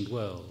conditioned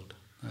world.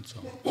 That's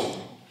all.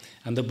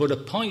 And the Buddha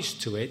points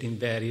to it in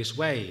various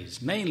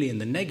ways, mainly in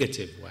the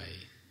negative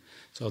way.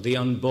 So the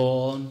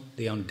unborn,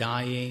 the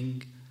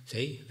undying,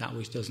 see, that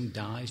which doesn't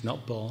die, is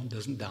not born,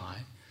 doesn't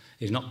die,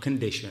 is not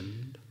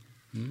conditioned,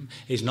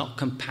 is not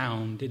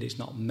compounded, it's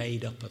not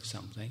made up of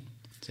something,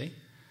 see?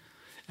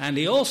 And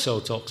he also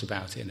talks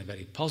about it in a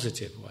very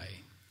positive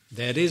way.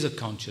 There is a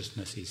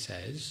consciousness, he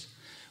says,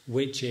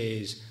 which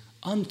is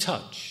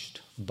untouched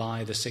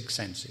by the six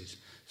senses.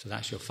 So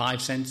that's your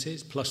five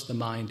senses plus the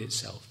mind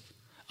itself.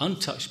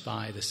 Untouched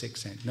by the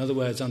six senses. In other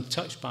words,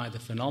 untouched by the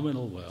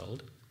phenomenal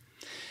world,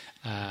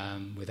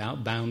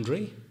 without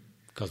boundary,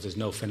 because there's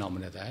no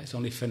phenomena there. It's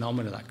only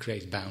phenomena that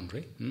creates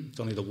boundary.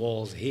 It's only the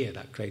walls here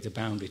that create a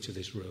boundary to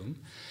this room.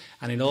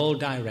 And in all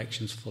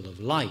directions full of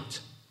light.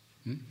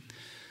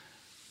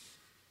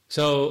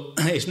 So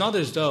it's not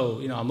as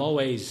though, I'm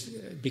always,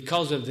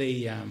 because of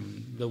the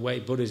way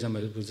Buddhism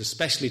was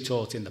especially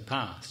taught in the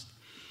past,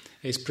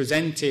 it's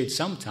presented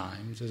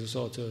sometimes as a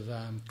sort of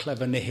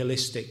clever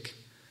nihilistic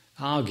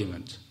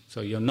argument.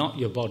 So you're not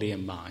your body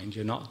and mind,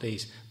 you're not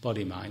these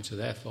body-mind, so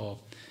therefore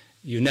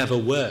you never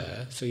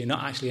were, so you're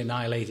not actually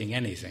annihilating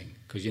anything,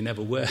 because you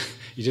never were.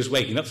 You're just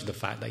waking up to the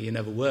fact that you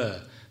never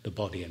were the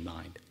body and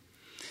mind.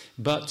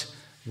 But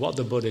what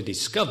the Buddha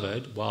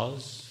discovered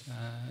was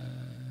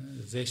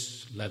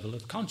this level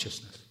of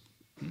consciousness.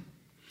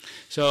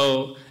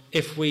 So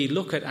if we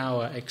look at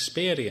our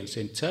experience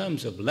in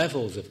terms of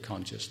levels of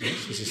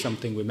consciousness, this is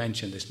something we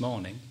mentioned this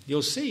morning,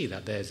 you'll see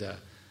that there's a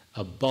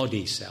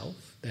body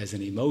self, there's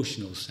an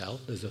emotional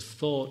self, there's a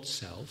thought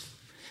self,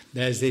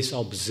 there's this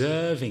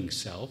observing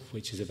self,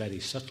 which is a very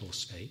subtle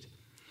state.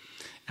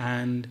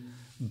 And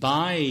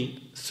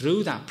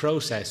through that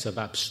process of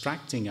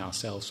abstracting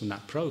ourselves from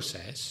that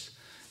process,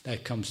 there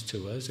comes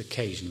to us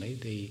occasionally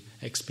the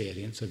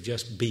experience of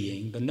just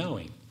being the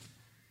knowing.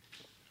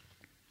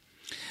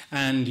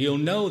 And you'll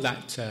know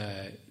that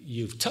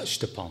you've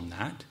touched upon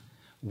that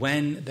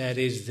when there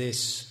is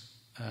this,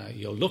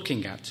 you're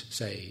looking at,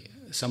 say,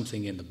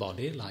 something in the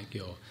body, like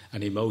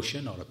an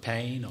emotion or a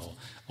pain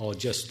or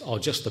just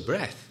the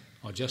breath,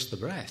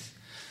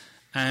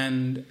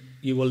 and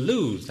you will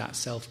lose that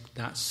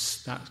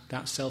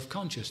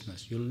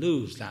self-consciousness. You'll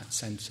lose that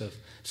sense of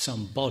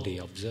some body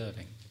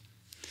observing.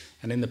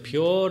 And in the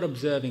pure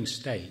observing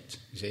state,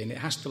 you see, and it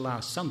has to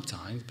last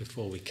sometimes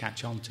before we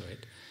catch on to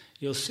it,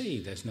 you'll see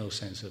there's no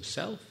sense of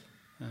self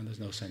and there's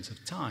no sense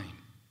of time.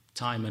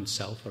 Time and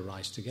self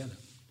arise together.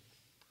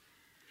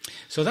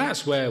 So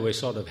that's where we're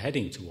sort of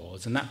heading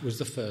towards, and that was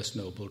the first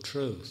noble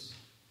truth.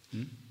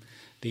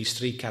 These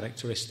three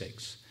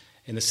characteristics.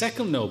 In the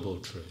second noble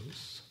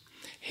truth,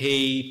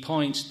 he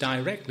points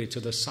directly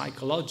to the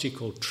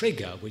psychological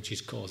trigger which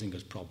is causing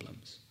us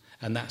problems,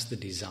 and that's the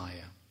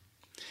desire.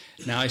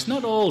 Now, it's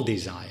not all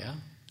desire.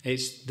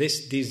 It's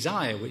this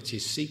desire which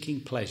is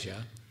seeking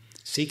pleasure,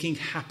 seeking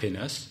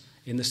happiness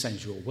in the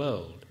sensual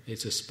world.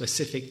 It's a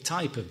specific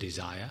type of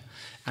desire,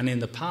 and in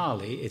the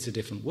Pali it's a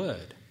different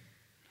word.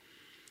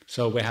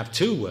 So we have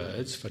two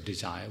words for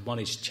desire. One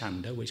is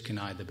chanda, which can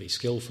either be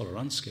skillful or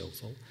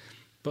unskillful,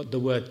 but the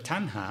word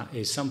tanha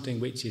is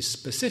something which is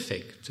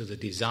specific to the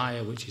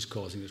desire which is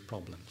causing us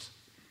problems.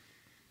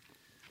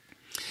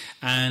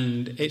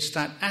 And it's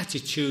that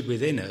attitude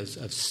within us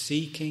of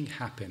seeking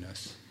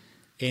happiness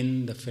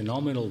in the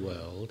phenomenal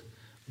world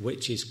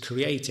which is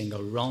creating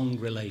a wrong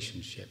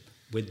relationship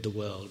with the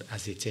world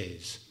as it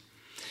is.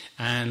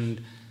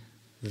 And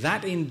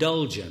that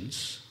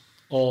indulgence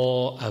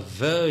or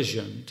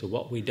aversion to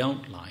what we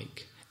don't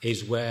like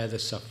is where the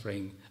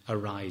suffering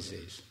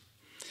arises.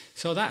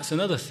 So that's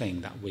another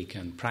thing that we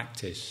can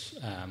practice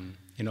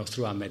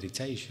through our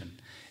meditation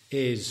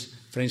is,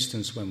 for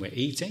instance, when we're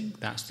eating,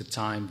 that's the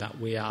time that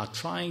we are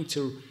trying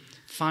to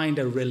find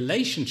a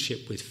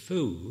relationship with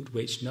food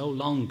which no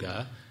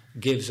longer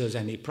gives us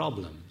any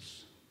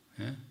problems.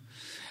 Yeah?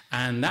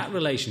 And that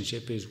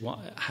relationship is what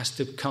has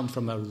to come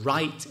from a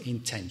right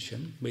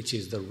intention, which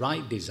is the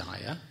right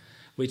desire,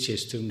 which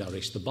is to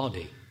nourish the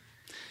body.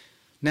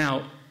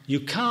 Now, you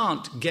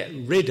can't get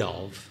rid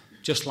of,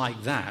 just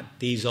like that,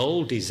 these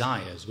old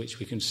desires which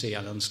we can see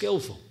are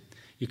unskillful.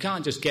 You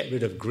can't just get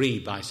rid of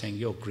greed by saying,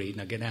 you're greed,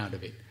 now get out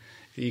of it.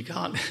 You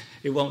can't,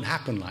 it won't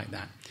happen like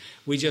that.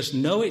 We just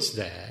know it's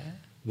there,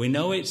 we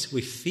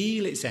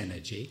feel its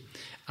energy,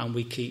 and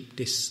we keep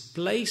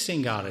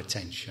displacing our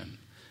attention,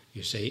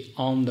 you see,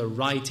 on the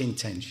right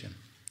intention.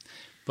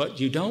 But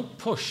you don't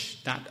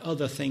push that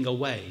other thing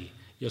away.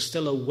 You're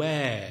still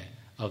aware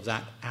of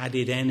that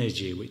added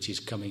energy which is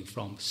coming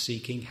from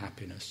seeking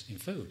happiness in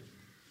food.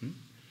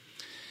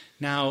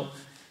 Now,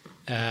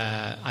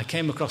 I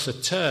came across a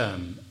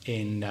term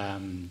in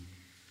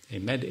the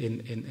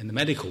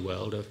medical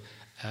world of,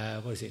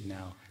 what is it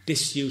now?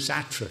 Disuse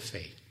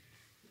atrophy.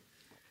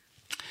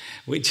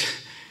 Which,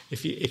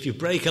 if you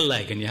break a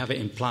leg and you have it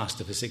in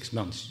plaster for 6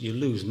 months, you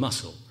lose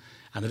muscle.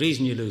 And the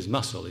reason you lose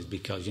muscle is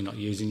because you're not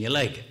using your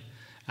leg.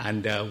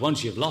 And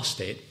once you've lost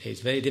it,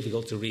 it's very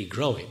difficult to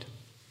regrow it.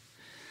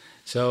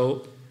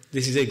 So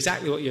this is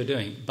exactly what you're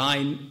doing.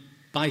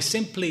 By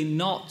simply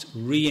not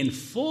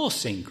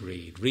reinforcing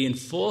greed,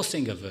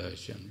 reinforcing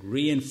aversion,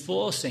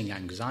 reinforcing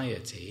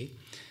anxiety,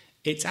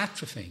 it's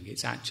atrophying.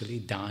 It's actually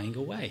dying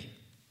away.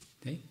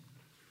 See?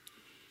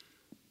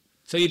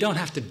 So you don't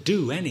have to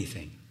do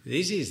anything.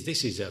 This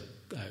is a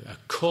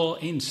core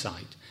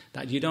insight,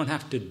 that you don't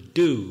have to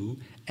do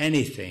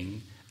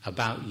anything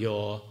about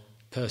your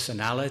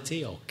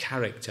personality or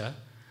character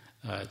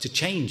to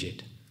change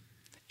it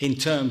in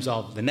terms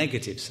of the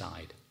negative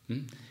side.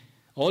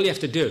 All you have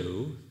to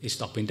do is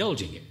stop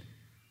indulging it,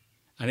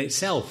 and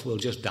itself will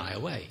just die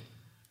away.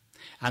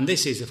 And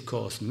this is, of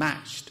course,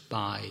 matched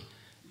by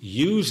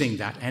using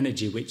that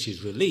energy which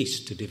is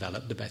released to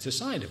develop the better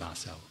side of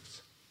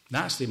ourselves.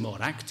 That's the more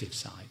active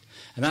side.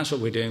 And that's what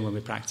we're doing when we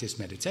practice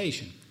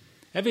meditation.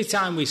 Every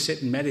time we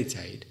sit and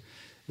meditate,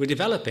 we're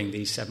developing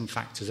these 7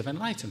 factors of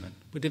enlightenment.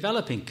 We're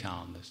developing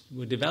calmness.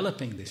 We're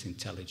developing this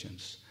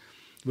intelligence.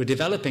 We're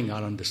developing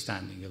our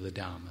understanding of the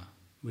Dharma.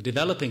 We're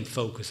developing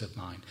focus of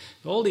mind.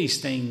 All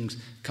these things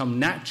come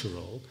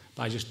natural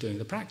by just doing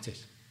the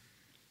practice.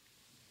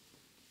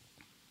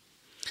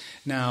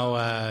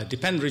 Now,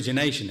 dependent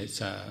origination,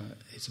 it's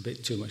a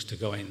bit too much to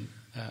go in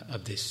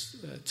of this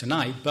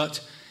tonight,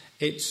 but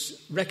it's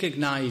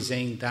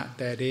recognizing that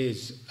there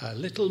is a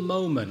little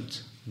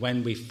moment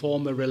when we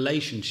form a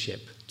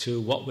relationship to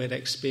what we're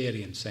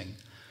experiencing.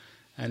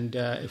 And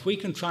if we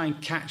can try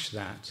and catch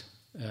that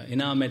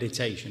in our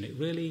meditation,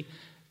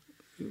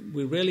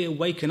 we really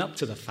awaken up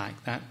to the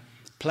fact that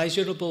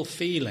pleasurable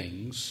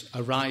feelings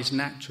arise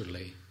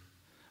naturally,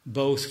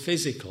 both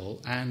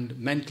physical and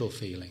mental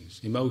feelings,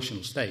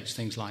 emotional states,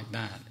 things like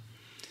that.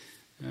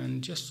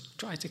 And just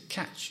try to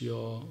catch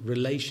your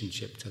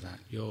relationship to that,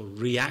 your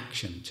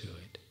reaction to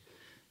it,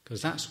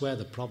 because that's where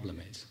the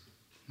problem is.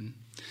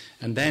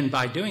 And then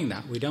by doing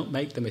that, we don't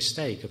make the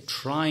mistake of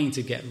trying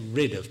to get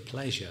rid of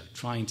pleasure,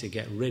 trying to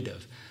get rid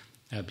of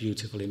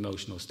beautiful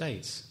emotional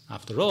states.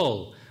 After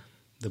all,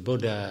 the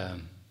Buddha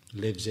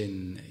lives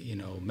in,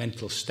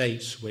 mental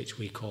states which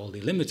we call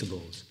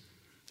illimitables.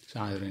 It's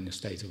either in a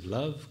state of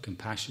love,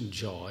 compassion,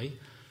 joy,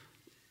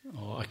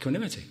 or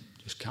equanimity,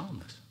 just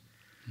calmness.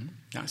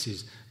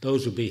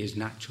 Those would be his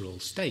natural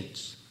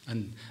states,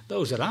 and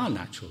those are our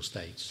natural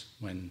states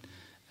when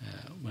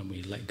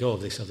we let go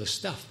of this other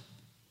stuff.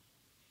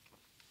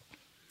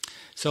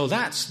 So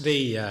that's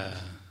the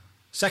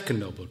second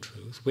noble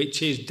truth,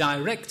 which is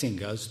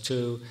directing us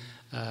to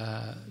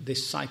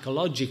this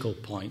psychological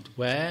point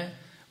where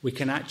we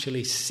can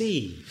actually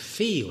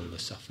feel the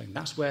suffering.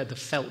 That's where the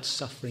felt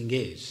suffering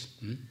is.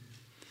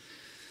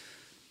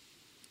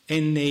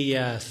 In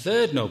the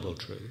third noble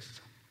truth,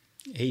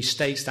 he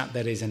states that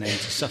there is an end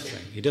to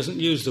suffering. He doesn't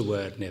use the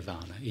word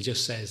nirvana. He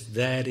just says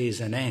there is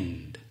an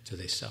end to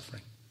this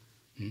suffering.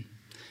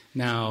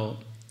 Now,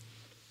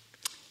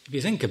 if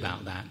you think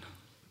about that,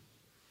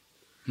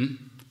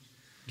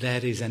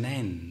 there is an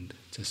end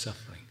to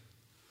suffering.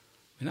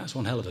 I mean, that's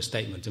one hell of a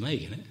statement to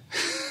make, isn't it?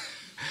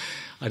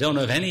 I don't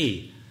know of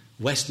any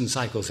Western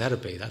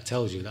psychotherapy that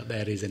tells you that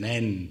there is an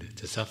end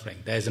to suffering.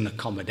 There's an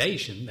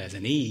accommodation, there's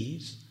an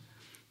ease.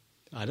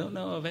 I don't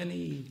know of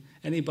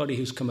anybody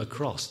who's come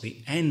across the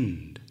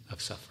end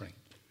of suffering.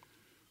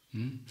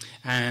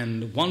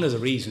 And one of the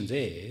reasons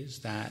is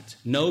that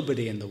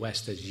nobody in the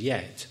West has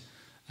yet,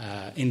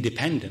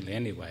 independently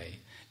anyway,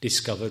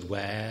 discovered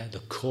where the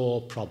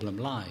core problem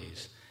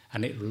lies.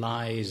 And it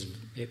lies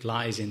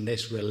in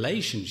this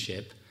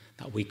relationship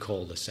that we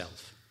call the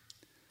self.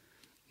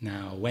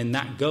 Now, when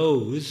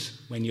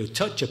you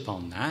touch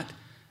upon that,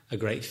 a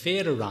great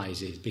fear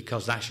arises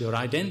because that's your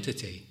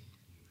identity.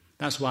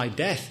 That's why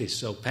death is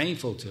so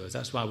painful to us.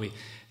 That's why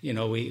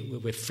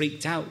we're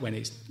freaked out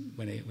when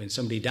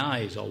somebody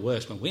dies, or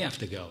worse, when we have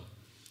to go.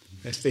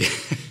 That's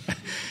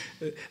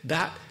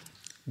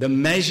the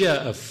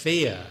measure of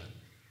fear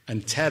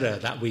and terror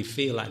that we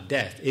feel at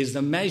death is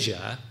the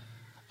measure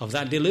of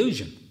that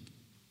delusion.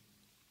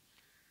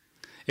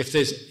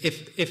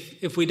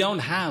 If we don't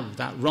have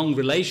that wrong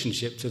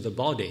relationship to the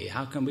body,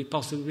 how can we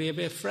possibly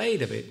be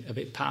afraid of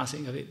it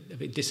passing, of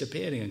it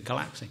disappearing and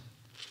collapsing?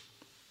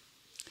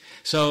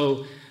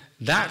 So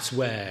that's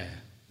where,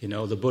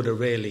 the Buddha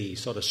really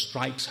sort of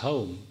strikes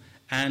home.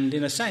 And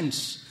in a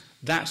sense,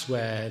 that's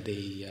where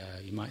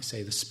you might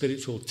say, the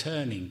spiritual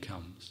turning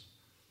comes.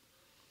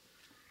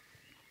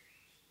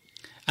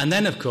 And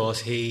then, of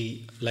course,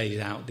 he lays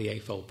out the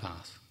Eightfold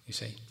Path, you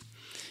see.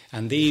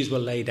 And these were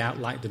laid out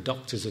like the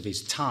doctors of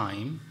his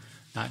time,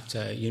 that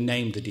you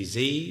name the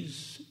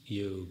disease,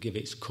 you give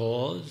its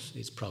cause,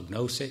 its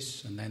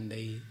prognosis, and then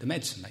the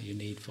medicine that you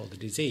need for the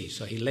disease.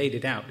 So he laid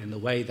it out in the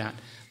way that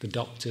the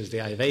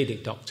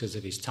Ayurvedic doctors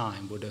of his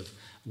time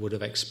would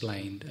have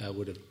explained,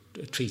 would have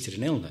treated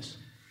an illness.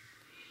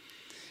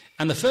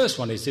 And the first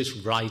one is this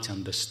right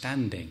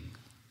understanding.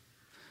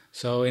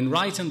 So in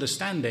right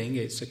understanding,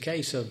 it's a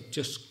case of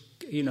just,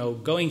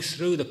 going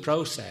through the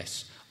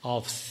process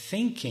of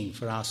thinking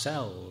for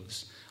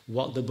ourselves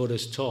what the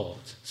Buddha's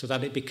taught, so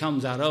that it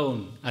becomes our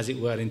own, as it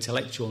were,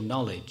 intellectual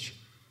knowledge.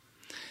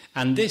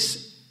 And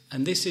this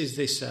is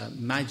this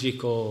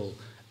magical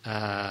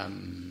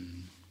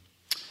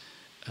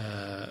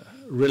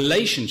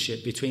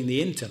relationship between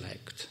the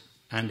intellect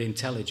and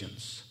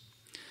intelligence.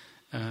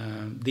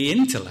 The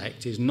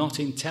intellect is not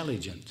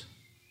intelligent.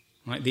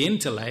 Right? The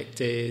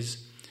intellect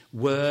is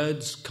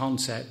words,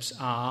 concepts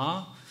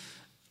are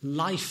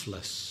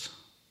lifeless.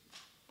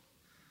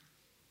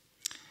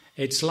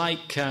 It's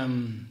like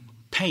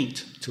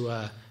paint to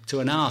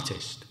an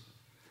artist.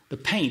 The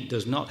paint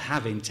does not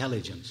have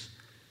intelligence.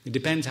 It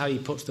depends how he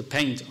puts the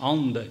paint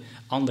on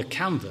the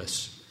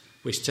canvas,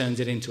 which turns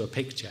it into a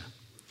picture.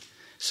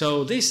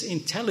 So this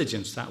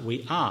intelligence that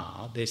we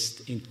are,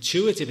 this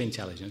intuitive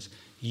intelligence,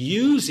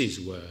 uses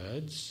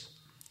words,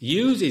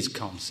 uses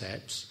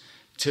concepts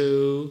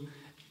to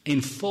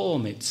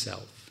inform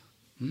itself.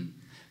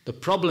 The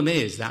problem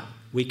is that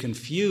we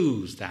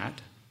confuse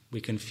that. We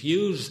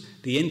confuse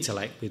the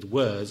intellect with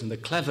words and the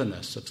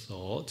cleverness of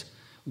thought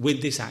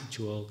with this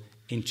actual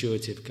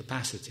intuitive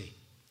capacity.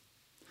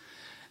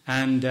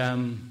 And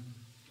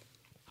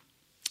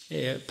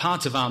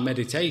part of our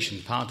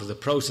meditation, part of the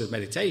process of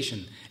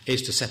meditation,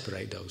 is to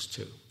separate those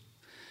two.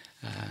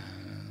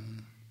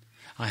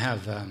 I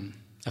have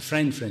a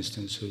friend, for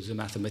instance, who's a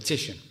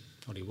mathematician,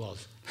 or he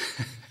was.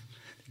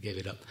 He gave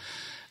it up.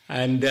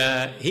 And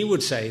he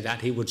would say that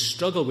he would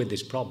struggle with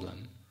this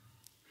problem,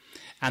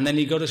 and then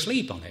he'd go to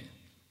sleep on it.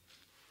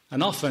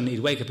 And often he'd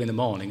wake up in the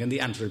morning and the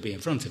answer would be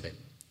in front of him.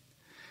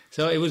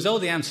 So it was though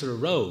the answer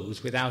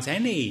arose without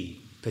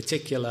any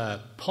particular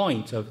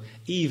point of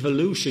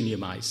evolution, you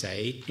might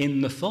say,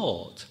 in the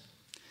thought.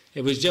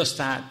 It was just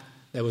that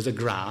there was a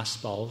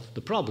grasp of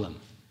the problem.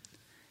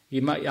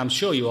 I'm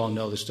sure you all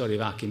know the story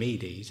of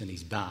Archimedes and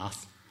his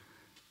bath.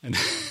 And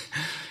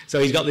so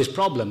he's got this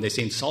problem, this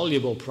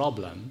insoluble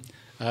problem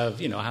of,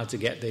 how to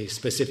get the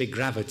specific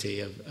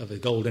gravity of a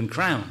golden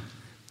crown.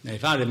 Now,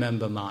 if I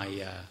remember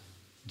my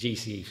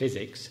GCE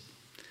physics,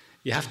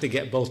 you have to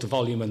get both the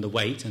volume and the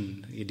weight,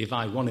 and you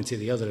divide one into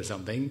the other or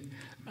something,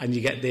 and you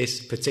get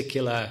this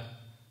particular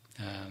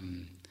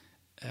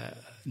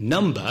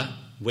number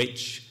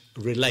which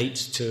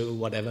relates to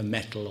whatever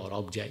metal or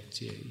object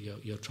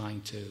you're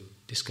trying to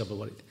discover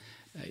what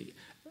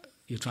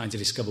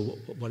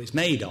it's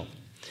made of.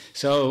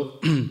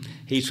 So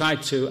he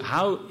tried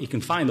how you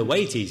can find the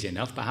weight easy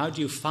enough, but how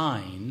do you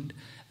find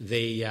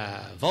the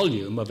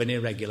volume of an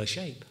irregular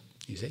shape,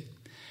 you see?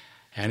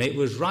 And it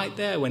was right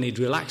there when he'd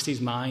relaxed his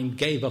mind,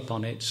 gave up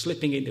on it,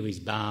 slipping into his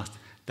bath,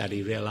 that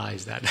he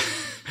realised that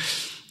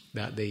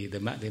that the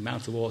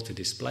amount of water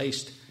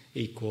displaced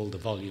equaled the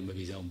volume of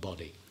his own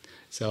body.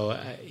 So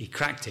he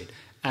cracked it.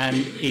 And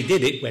he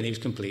did it when he was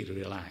completely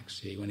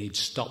relaxed, when he'd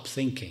stopped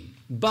thinking.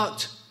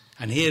 But,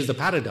 and here's the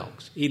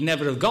paradox, he'd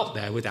never have got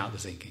there without the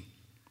thinking.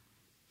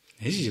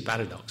 This is a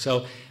paradox.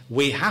 So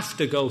we have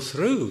to go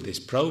through this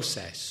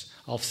process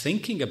of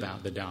thinking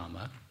about the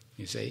Dharma,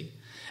 you see,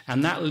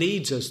 and that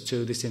leads us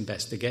to this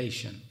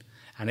investigation.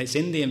 And it's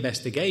in the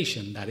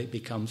investigation that it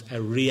becomes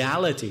a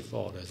reality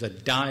for us, a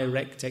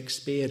direct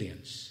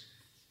experience.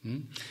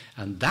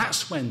 And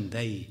that's when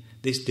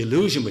this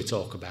delusion we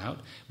talk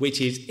about,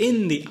 which is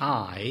in the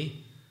I,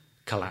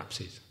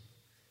 collapses.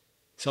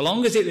 So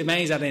long as it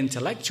remains at an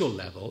intellectual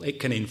level,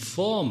 it can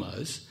inform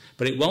us,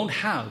 but it won't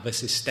have a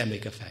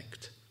systemic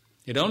effect.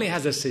 It only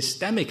has a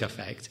systemic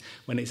effect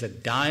when it's a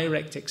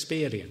direct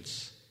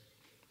experience.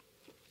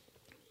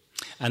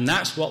 And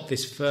that's what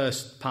this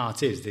first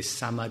part is, this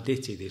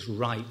samadhi,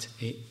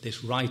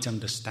 this right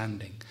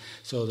understanding.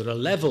 So there are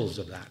levels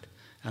of that.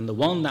 And the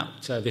one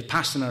that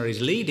Vipassana is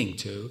leading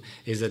to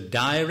is a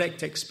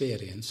direct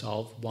experience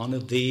of one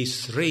of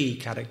these three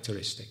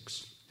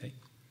characteristics. Okay?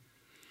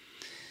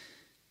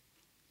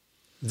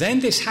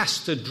 Then this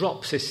has to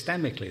drop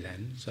systemically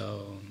then.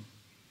 So,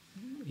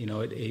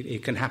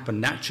 it can happen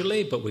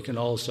naturally, but we can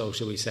also,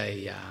 shall we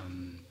say,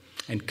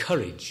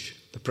 encourage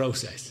the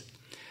process.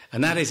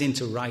 And that is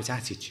into right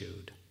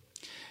attitude.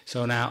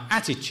 So now,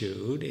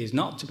 attitude is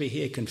not to be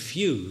here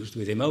confused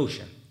with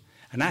emotion.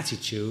 An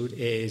attitude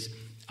is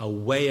a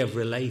way of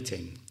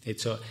relating.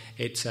 It's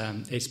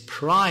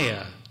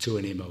prior to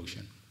an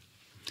emotion.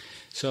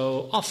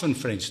 So often,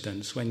 for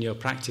instance, when you're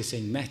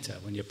practicing metta,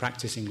 when you're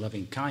practicing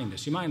loving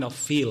kindness, you might not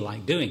feel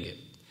like doing it.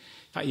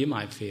 In fact, you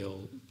might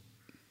feel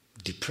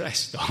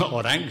depressed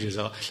or anxious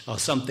or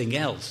something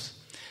else.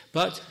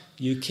 But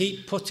you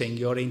keep putting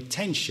your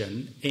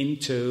intention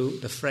into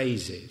the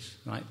phrases,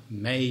 right?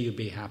 May you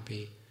be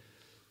happy,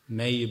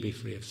 may you be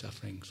free of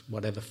sufferings,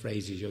 whatever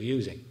phrases you're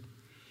using.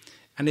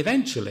 And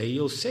eventually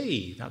you'll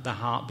see that the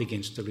heart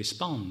begins to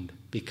respond,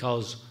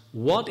 because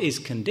what is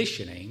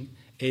conditioning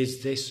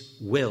is this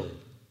will.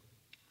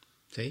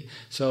 See?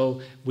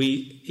 So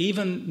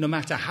no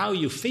matter how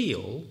you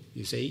feel,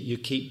 you see, you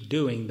keep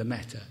doing the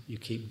metta, you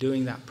keep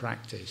doing that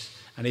practice,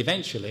 and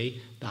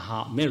eventually the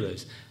heart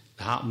mirrors.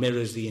 The heart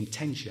mirrors the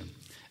intention.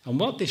 And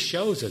what this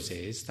shows us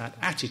is that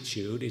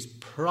attitude is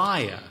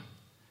prior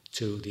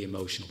to the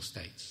emotional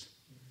states.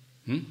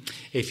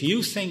 If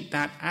you think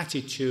that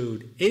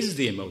attitude is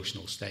the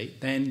emotional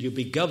state, then you'll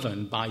be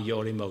governed by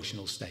your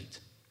emotional state.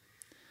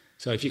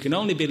 So if you can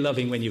only be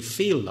loving when you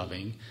feel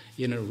loving,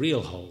 you're in a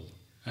real hole.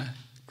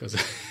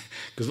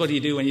 Because what do you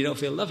do when you don't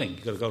feel loving?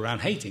 You've got to go around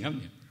hating,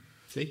 haven't you?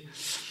 See?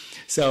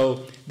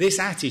 So this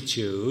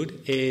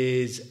attitude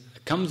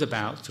comes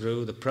about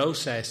through the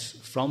process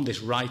from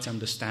this right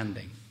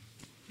understanding.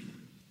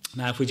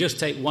 Now, if we just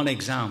take one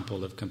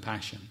example of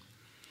compassion.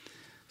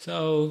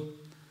 So,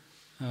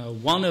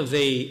 one of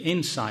the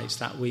insights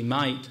that we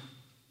might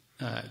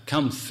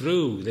come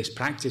through this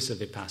practice of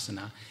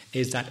Vipassana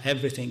is that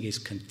everything is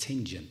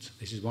contingent.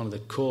 This is one of the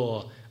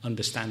core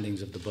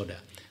understandings of the Buddha,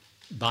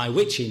 by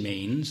which he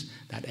means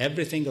that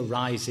everything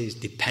arises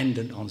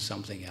dependent on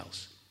something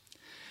else.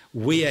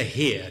 We are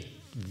here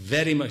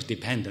very much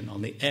dependent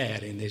on the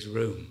air in this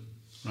room,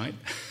 right?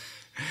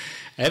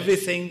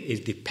 Everything is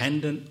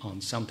dependent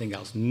on something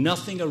else.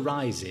 Nothing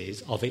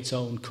arises of its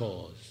own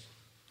cause,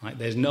 right?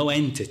 There's no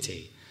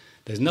entity.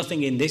 There's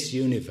nothing in this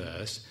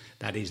universe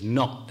that is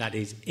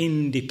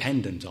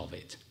independent of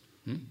it.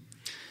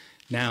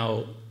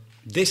 Now,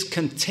 this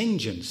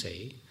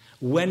contingency,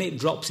 when it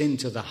drops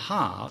into the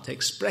heart,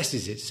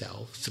 expresses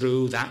itself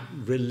through that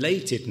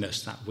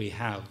relatedness that we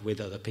have with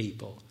other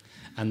people.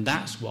 And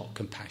that's what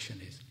compassion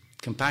is.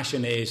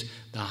 Compassion is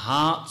the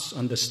heart's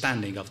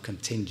understanding of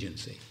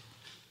contingency,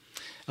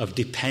 of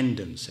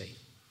dependency.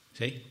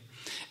 See?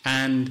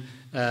 And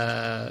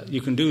you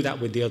can do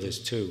that with the others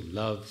too.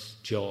 Love,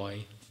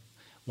 joy,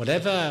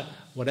 whatever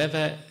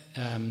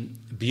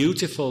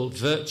beautiful,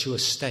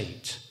 virtuous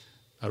state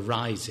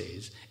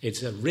arises,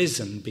 it's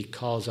arisen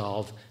because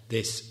of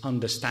this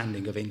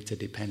understanding of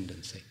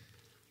interdependency.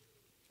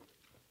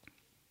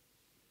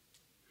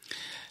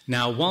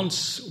 Now,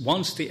 once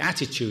the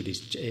attitude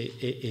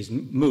is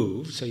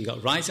moved, so you've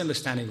got right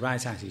understanding,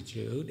 right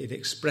attitude, it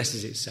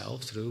expresses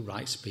itself through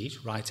right speech,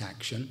 right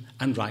action,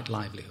 and right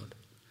livelihood.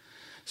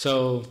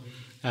 So,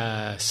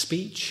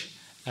 speech,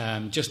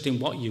 just in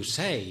what you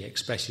say,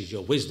 expresses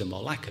your wisdom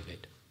or lack of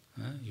it.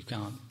 You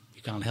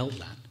can't help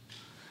that.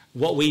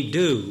 What we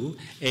do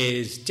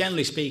is,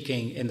 generally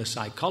speaking, in the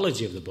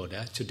psychology of the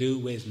Buddha, to do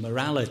with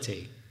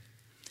morality.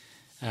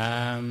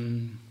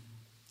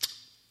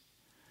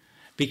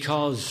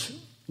 Because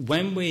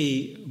when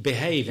we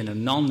behave in a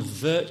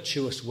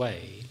non-virtuous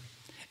way,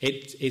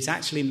 it's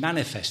actually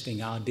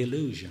manifesting our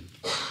delusion.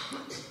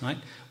 Right?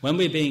 When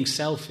we're being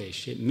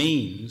selfish, it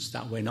means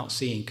that we're not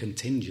seeing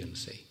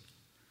contingency.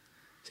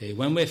 See,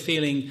 when we're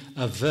feeling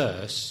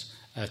averse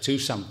to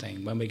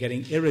something, when we're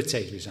getting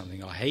irritated with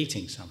something or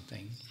hating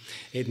something,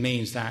 it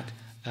means that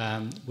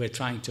we're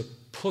trying to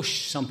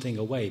push something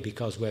away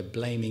because we're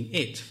blaming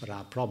it for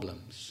our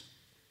problems.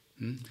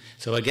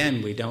 So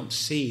again, we don't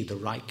see the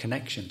right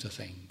connection to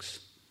things.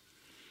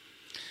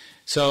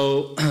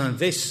 So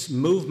this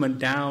movement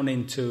down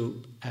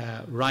into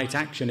right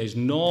action is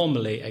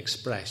normally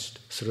expressed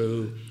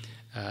through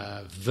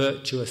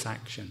virtuous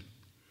action.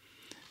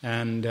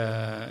 And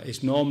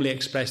it's normally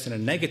expressed in a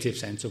negative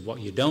sense of what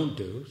you don't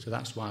do. So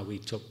that's why we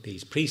took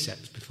these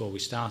precepts before we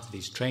started,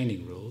 these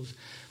training rules,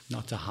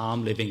 not to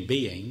harm living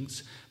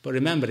beings. But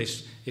remember,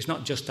 it's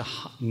not just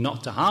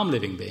not to harm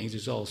living beings,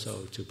 it's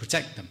also to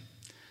protect them.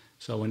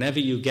 So whenever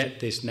you get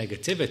this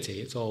negativity,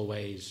 it's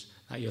always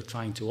that you're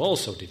trying to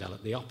also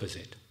develop the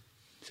opposite.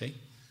 See?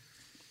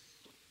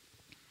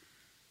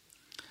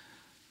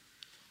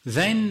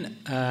 Then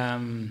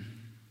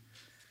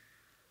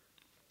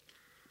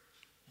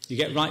you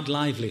get right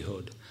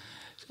livelihood.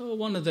 So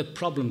one of the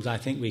problems I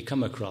think we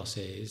come across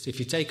is if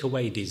you take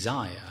away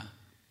desire,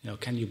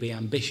 can you be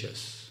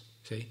ambitious?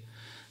 See?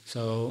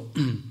 So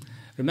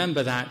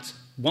remember that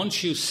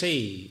once you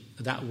see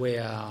that we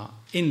are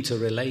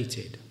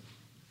interrelated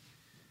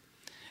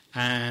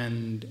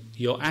and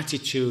your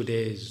attitude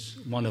is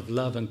one of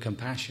love and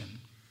compassion,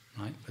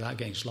 right? Without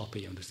getting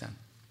sloppy, you understand?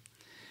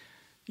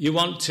 You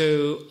want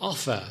to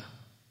offer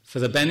for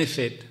the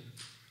benefit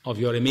of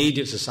your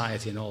immediate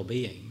society and all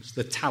beings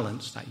the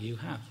talents that you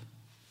have.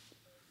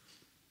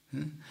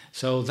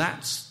 So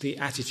that's the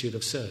attitude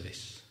of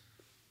service.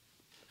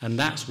 And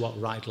that's what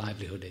right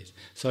livelihood is.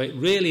 So it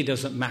really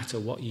doesn't matter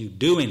what you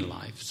do in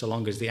life so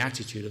long as the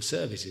attitude of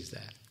service is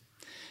there.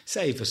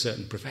 Save for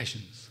certain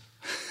professions.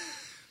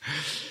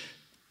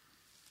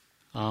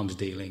 Arms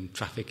dealing,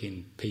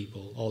 trafficking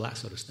people, all that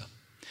sort of stuff.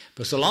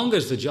 But so long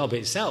as the job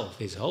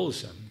itself is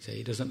wholesome,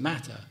 see, it doesn't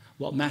matter.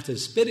 What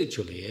matters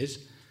spiritually is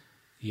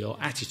your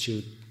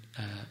attitude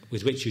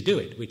with which you do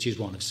it, which is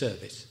one of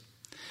service.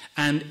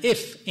 And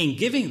if in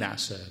giving that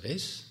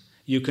service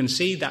you can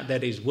see that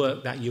there is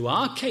work that you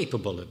are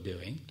capable of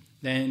doing,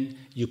 then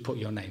you put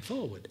your name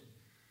forward.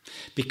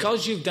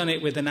 Because you've done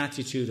it with an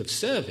attitude of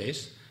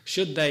service,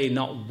 should they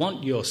not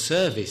want your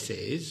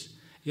services,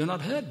 you're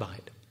not hurt by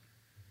it.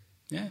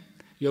 Yeah?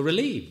 You're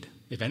relieved,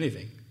 if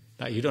anything,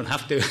 that you don't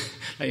have to,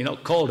 that you're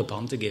not called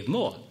upon to give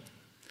more.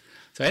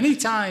 So any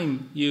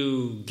time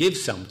you give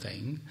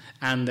something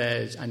and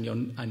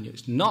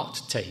it's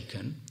not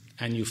taken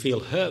and you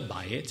feel hurt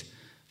by it,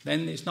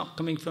 then it's not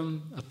coming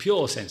from a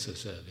pure sense of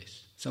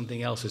service.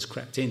 Something else has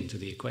crept into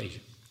the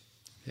equation.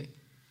 See?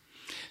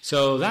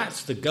 So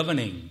that's the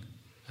governing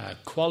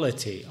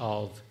quality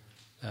of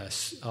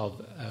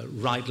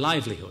right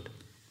livelihood.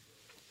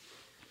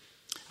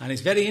 And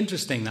it's very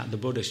interesting that the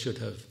Buddha should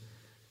have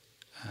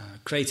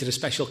created a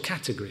special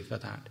category for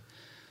that,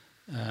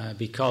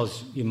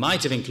 because you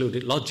might have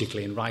included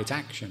logically in right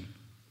action.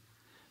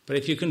 But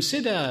if you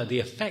consider the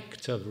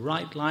effect of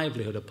right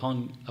livelihood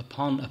upon a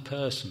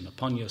person,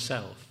 upon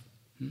yourself,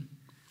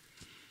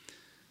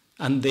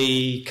 and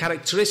the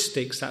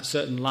characteristics that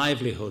certain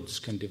livelihoods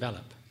can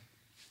develop.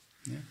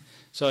 Yeah?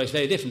 So it's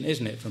very different,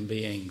 isn't it, from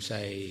being,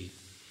 say,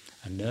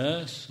 a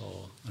nurse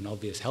or an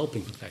obvious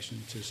helping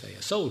profession to, say,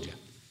 a soldier.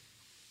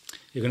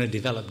 You're going to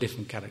develop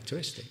different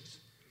characteristics.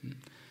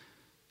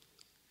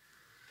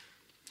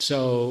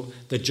 So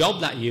the job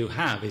that you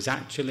have is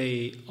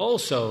actually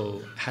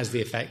also has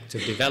the effect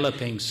of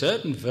developing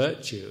certain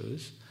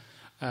virtues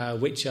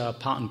which are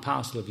part and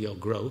parcel of your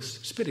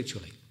growth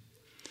spiritually.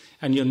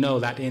 And you'll know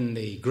that in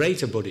the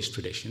greater Buddhist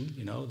tradition,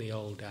 the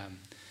old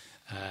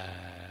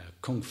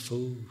Kung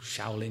Fu,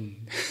 Shaolin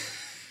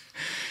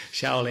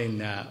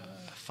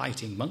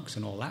fighting monks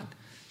and all that.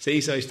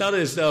 See, so it's not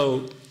as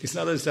though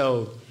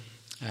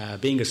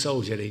being a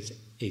soldier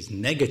is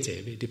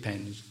negative. It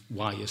depends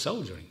why you're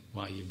soldiering,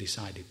 why you've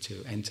decided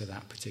to enter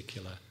that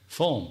particular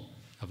form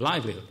of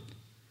livelihood.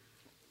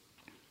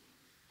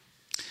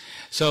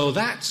 So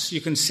you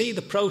can see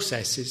the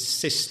process is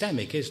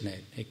systemic, isn't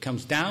it? It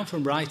comes down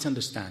from right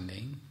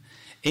understanding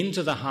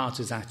into the heart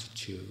as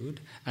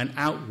attitude and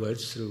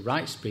outwards through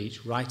right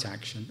speech, right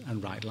action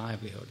and right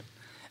livelihood.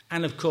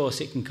 And of course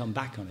it can come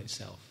back on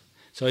itself.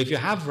 So if you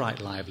have right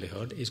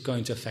livelihood, it's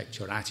going to affect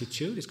your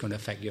attitude, it's going to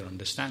affect your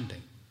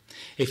understanding.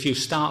 If you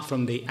start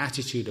from the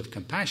attitude of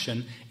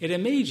compassion, it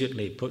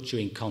immediately puts you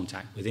in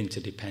contact with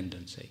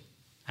interdependency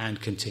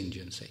and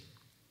contingency.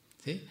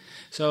 See?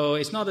 So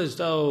it's not as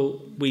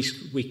though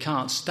we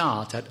can't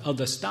start at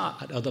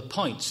other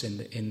points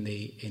in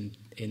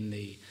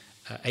the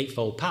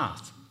Eightfold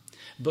Path,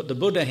 but the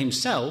Buddha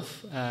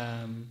himself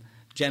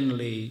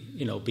generally,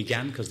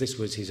 began, because this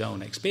was his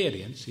own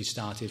experience. He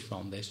started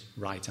from this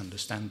right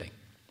understanding,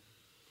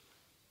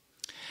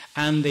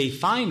 and the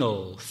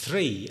final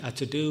three are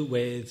to do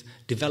with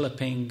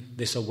developing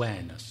this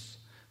awareness.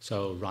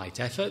 So right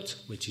effort,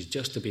 which is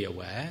just to be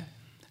aware.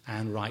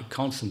 And right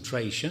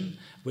concentration,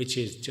 which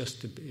is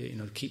just to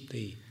keep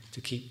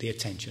the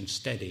attention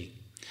steady.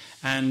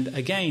 And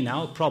again,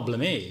 our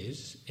problem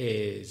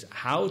is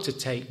how to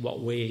take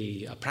what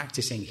we are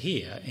practicing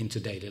here into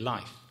daily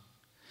life.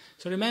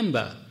 So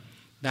remember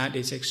that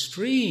it's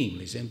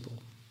extremely simple.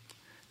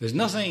 There's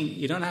nothing.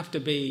 You don't have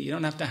to be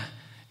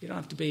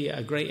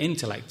a great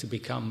intellect to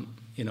become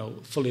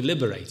fully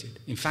liberated.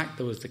 In fact,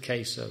 there was the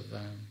case of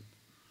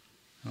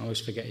I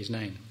always forget his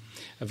name,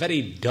 a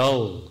very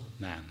dull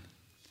man.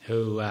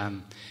 Who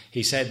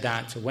he said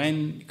that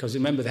because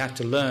remember they had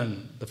to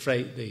learn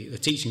the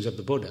teachings of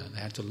the Buddha, they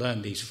had to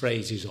learn these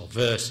phrases or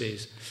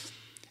verses,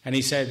 And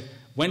he said,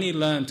 when he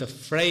learned a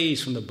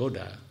phrase from the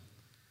Buddha,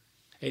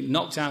 it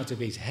knocked out of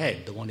his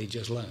head the one he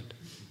just learned.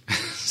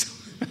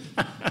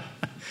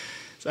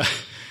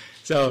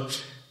 So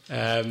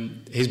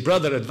his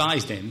brother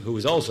advised him, who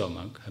was also a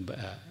monk,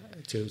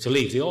 to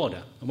leave the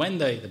order. And when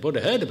the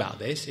Buddha heard about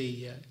this,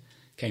 he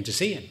came to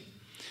see him.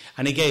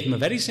 And he gave him a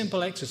very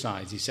simple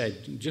exercise. He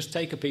said, just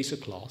take a piece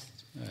of cloth,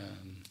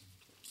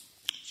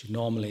 which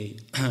normally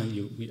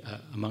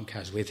a monk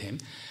has with him,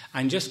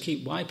 and just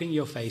keep wiping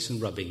your face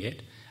and rubbing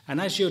it.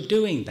 And as you're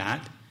doing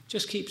that,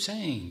 just keep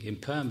saying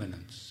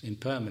impermanence,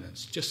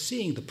 impermanence. Just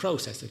seeing the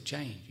process of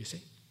change, you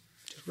see.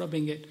 Just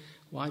rubbing it,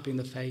 wiping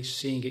the face,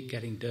 seeing it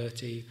getting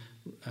dirty,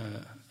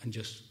 and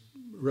just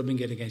rubbing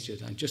it against your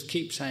tongue. Just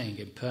keep saying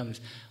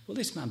impermanence. Well,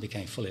 this man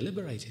became fully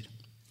liberated.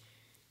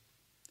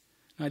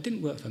 Now, it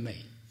didn't work for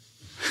me.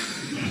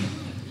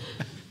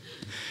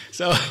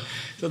 So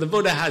the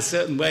Buddha has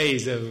certain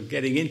ways of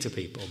getting into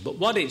people. But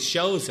what it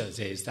shows us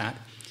is that,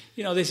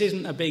 this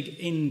isn't a big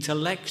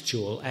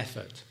intellectual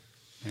effort.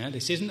 Yeah?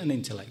 This isn't an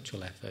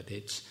intellectual effort.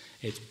 It's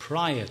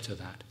prior to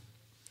that.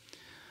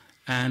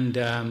 And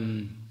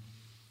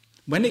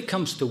when it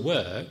comes to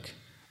work,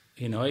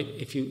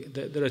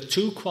 there are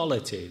two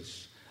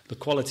qualities. The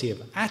quality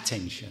of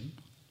attention,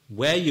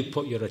 where you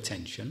put your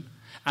attention,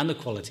 and the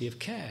quality of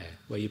care,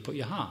 where you put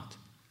your heart.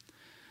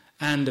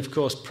 And, of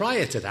course,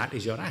 prior to that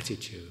is your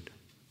attitude.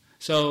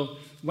 So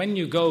when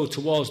you go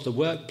towards the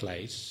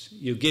workplace,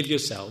 you give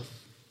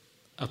yourself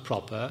a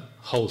proper,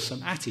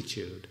 wholesome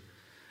attitude.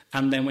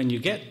 And then when you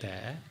get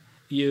there,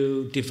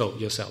 you devote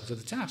yourself to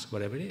the task,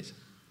 whatever it is,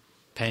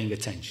 paying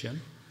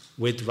attention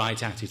with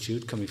right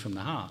attitude coming from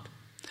the heart.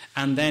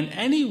 And then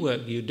any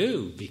work you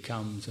do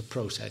becomes a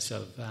process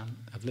of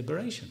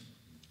liberation.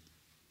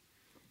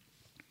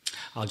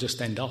 I'll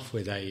just end off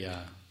with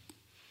a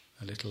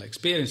little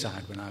experience I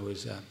had when I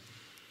was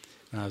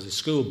a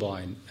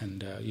schoolboy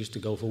and used to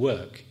go for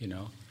work,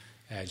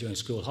 during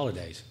school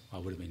holidays. I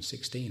would have been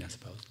 16, I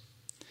suppose.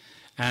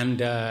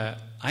 And I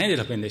ended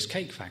up in this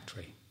cake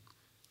factory.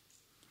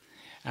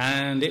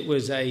 And it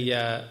was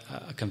a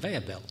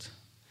conveyor belt.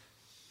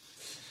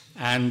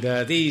 And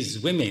these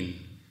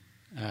women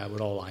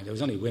were all lined. There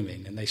was only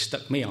women, and they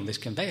stuck me on this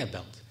conveyor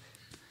belt.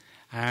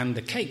 And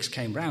the cakes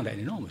came round at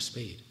an enormous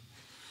speed.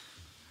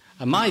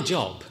 And my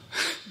job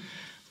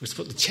was to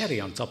put the cherry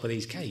on top of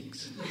these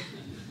cakes.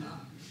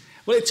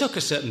 Well, it took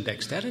a certain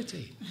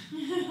dexterity.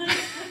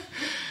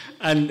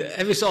 And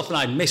every so often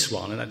I'd miss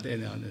one,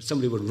 and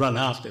somebody would run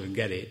after and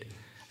get it.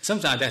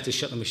 Sometimes I'd have to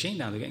shut the machine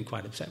down. They're getting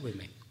quite upset with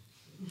me.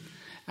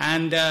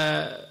 And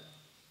I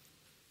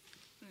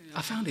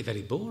found it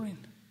very boring.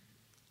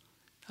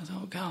 I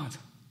thought, oh, God,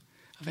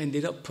 I've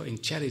ended up putting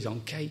cherries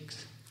on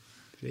cakes.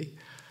 See?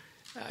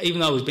 Even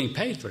though I was being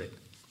paid for it.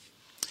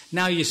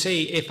 Now, you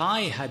see, if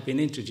I had been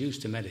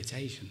introduced to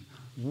meditation,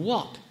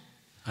 what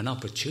an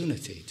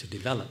opportunity to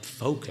develop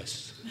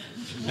focus,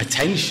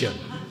 attention.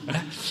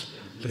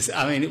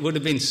 I mean, it would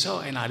have been so,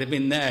 and I'd have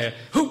been there,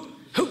 hoop,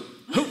 hoop,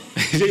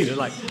 hoop.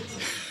 Like,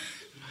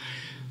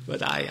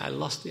 but I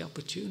lost the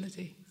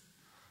opportunity.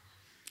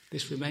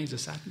 This remains a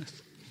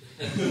sadness.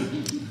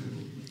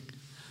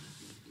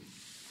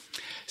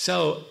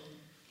 So,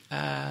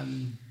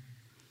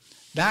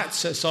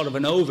 that's a sort of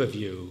an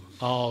overview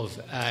of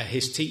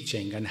his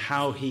teaching and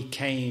how he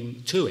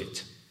came to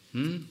it.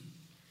 And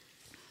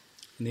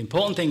the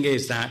important thing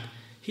is that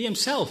he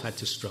himself had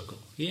to struggle.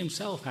 He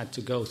himself had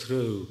to go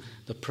through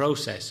the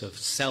process of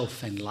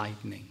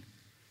self-enlightening,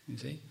 you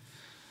see.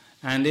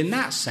 And in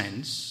that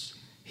sense,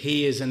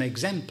 he is an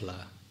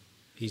exemplar.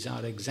 He's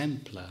our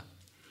exemplar.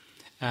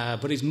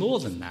 But he's more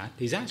than that.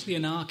 He's actually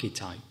an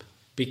archetype,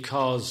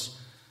 because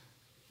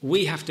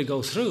we have to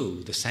go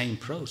through the same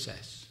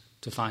process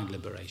to find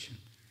liberation.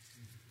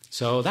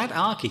 So that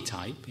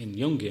archetype, in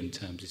Jungian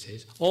terms it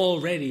is,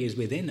 already is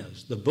within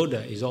us. The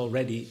Buddha is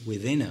already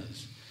within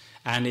us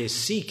and is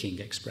seeking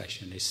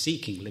expression, is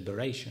seeking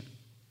liberation.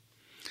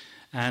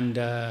 And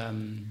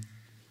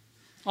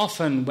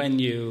often when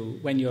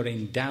you're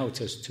in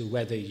doubt as to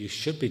whether you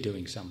should be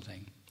doing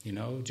something,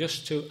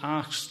 just to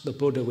ask the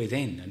Buddha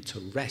within and to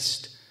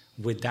rest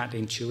with that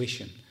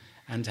intuition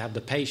and to have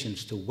the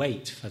patience to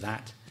wait for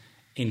that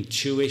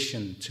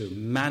intuition to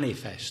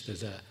manifest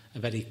as a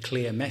very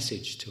clear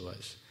message to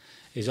us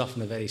is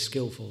often a very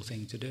skillful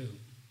thing to do.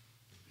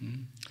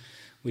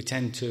 We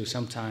tend to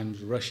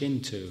sometimes rush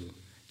into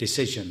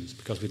decisions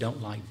because we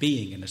don't like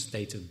being in a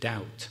state of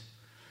doubt.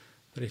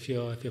 But if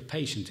you're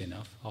patient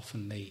enough,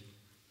 often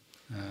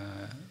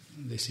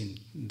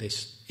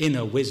this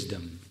inner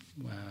wisdom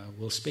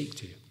will speak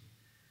to you.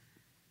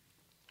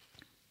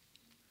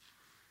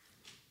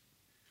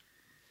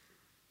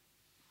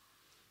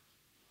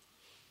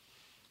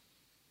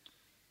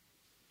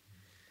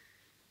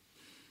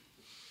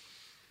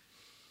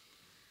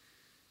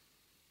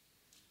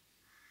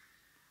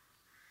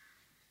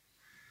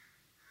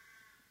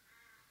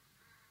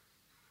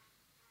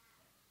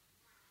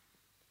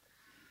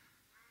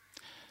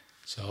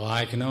 So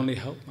I can only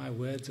hope my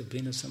words have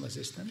been of some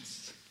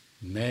assistance.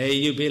 May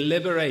you be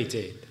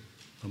liberated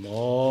from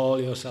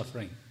all your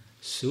suffering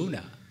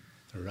sooner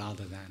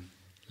rather than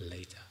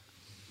later.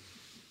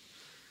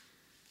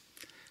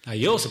 Now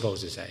you're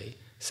supposed to say,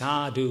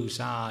 sadhu,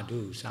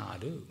 sadhu,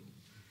 sadhu.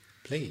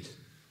 Please.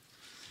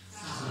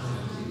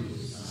 Sadhu,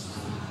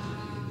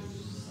 sadhu,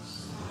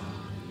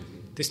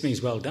 sadhu. This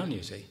means well done,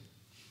 you see.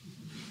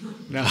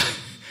 Now,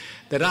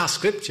 there are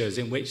scriptures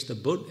in which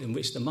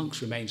the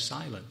monks remained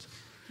silent.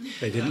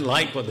 They didn't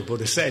like what the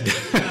Buddha said.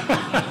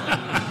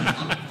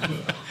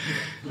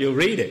 You'll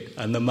read it,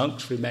 and the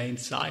monks remained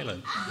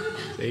silent.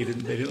 They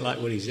didn't like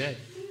what he said.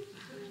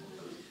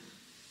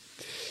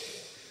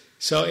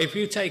 So if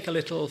you take a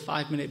little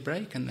 5-minute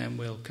break, and then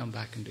we'll come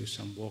back and do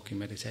some walking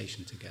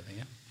meditation together,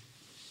 yeah?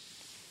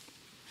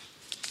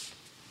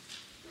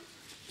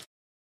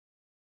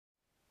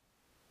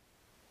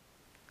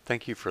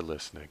 Thank you for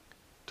listening.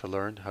 To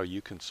learn how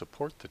you can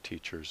support the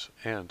teachers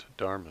and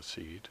Dharma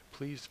Seed,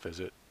 please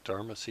visit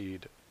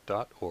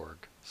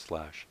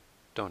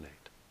dharmaseed.org/donate.